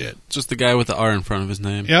horse shit. Just the guy with the R in front of his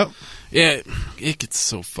name. Yep. Yeah, it gets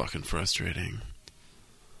so fucking frustrating.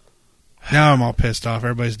 Now I'm all pissed off.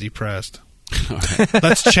 Everybody's depressed.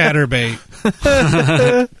 That's chatterbait.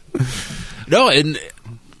 No, and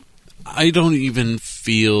I don't even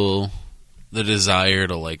feel the desire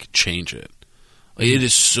to like change it. Like, it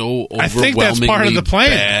is so overwhelmingly I think that's part of the plan.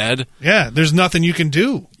 bad. Yeah, there's nothing you can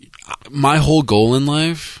do. My whole goal in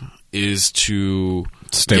life is to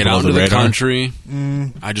Stay get below out the into the radar. country.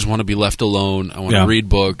 I just want to be left alone. I want to read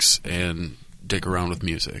books and dick around with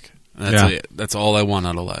music. That's it. That's all I want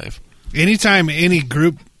out of life. Anytime any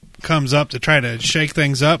group comes up to try to shake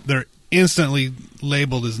things up, they're instantly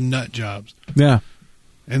labeled as nut jobs, Yeah.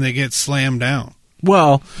 and they get slammed down.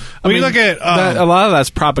 Well, I When mean, you look at, a lot of that's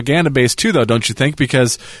propaganda based too, though, don't you think?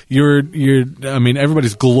 Because I mean,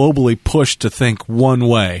 everybody's globally pushed to think one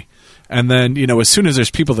way, and then as soon as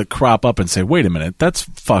there's people that crop up and say, "Wait a minute, that's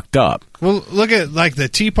fucked up." Well, look at like the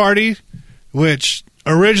Tea Party, which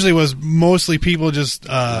originally was mostly people just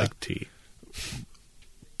Like tea.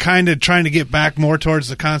 kind of trying to get back more towards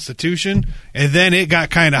the Constitution, and then it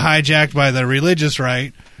got kind of hijacked by the religious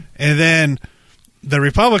right, and then the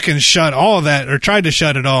Republicans shut all of that, or tried to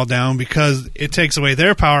shut it all down, because it takes away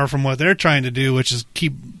their power from what they're trying to do, which is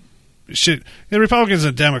keep shit. The Republicans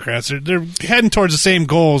and Democrats, they're heading towards the same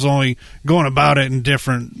goals, only going about it in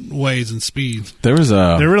different ways and speeds. There was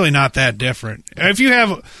They're really not that different.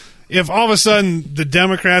 If all of a sudden the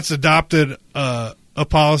Democrats adopted a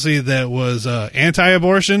policy that was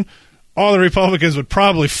anti-abortion, all the Republicans would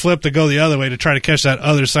probably flip to go the other way to try to catch that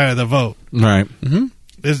other side of the vote. right. Mm-hmm.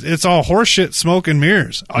 It's all horseshit, smoke and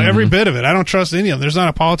mirrors. Every bit of it. I don't trust any of them. There's not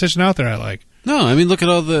a politician out there I like. No, I mean, look at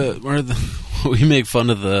all we make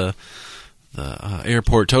fun of the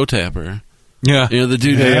airport toe tapper. Yeah. The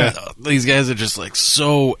dude. Yeah. These guys are just like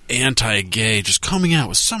so anti-gay, just coming out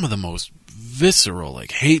with some of the most visceral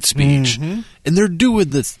like hate speech, and they're doing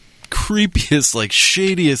the creepiest, like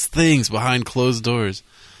shadiest things behind closed doors.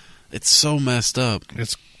 It's so messed up.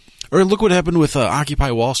 Or look what happened with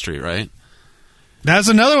Occupy Wall Street, right? That's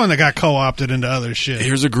another one that got co-opted into other shit.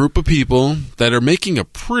 Here's a group of people that are making a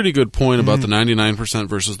pretty good point about the 99%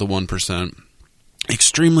 versus the 1%.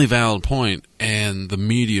 Extremely valid point, and the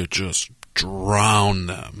media just drowned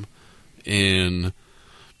them in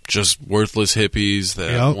just worthless hippies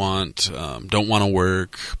that don't want to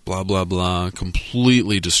work, blah, blah, blah.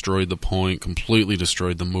 Completely destroyed the point, completely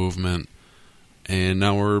destroyed the movement. And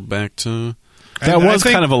now we're back to... That was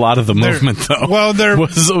kind of a lot of the movement, though. Well,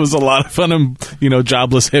 it was a lot of fun of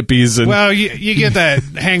jobless hippies, and well, you get that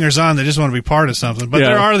hangers on that just want to be part of something, but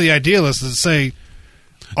there are the idealists that say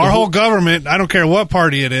our whole government, I don't care what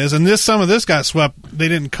party it is, and some of this got swept. They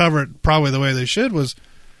didn't cover it probably the way they should. Was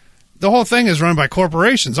the whole thing is run by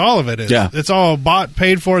corporations? All of it is. Yeah. It's all bought,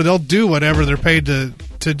 paid for. They'll do whatever they're paid to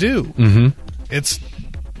do. Mm-hmm.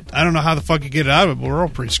 I don't know how the fuck you get it out of it, but we're all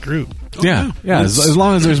pretty screwed. Yeah. As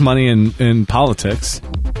long as there's money in politics,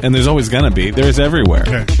 and there's always going to be, there's everywhere.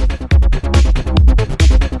 Okay.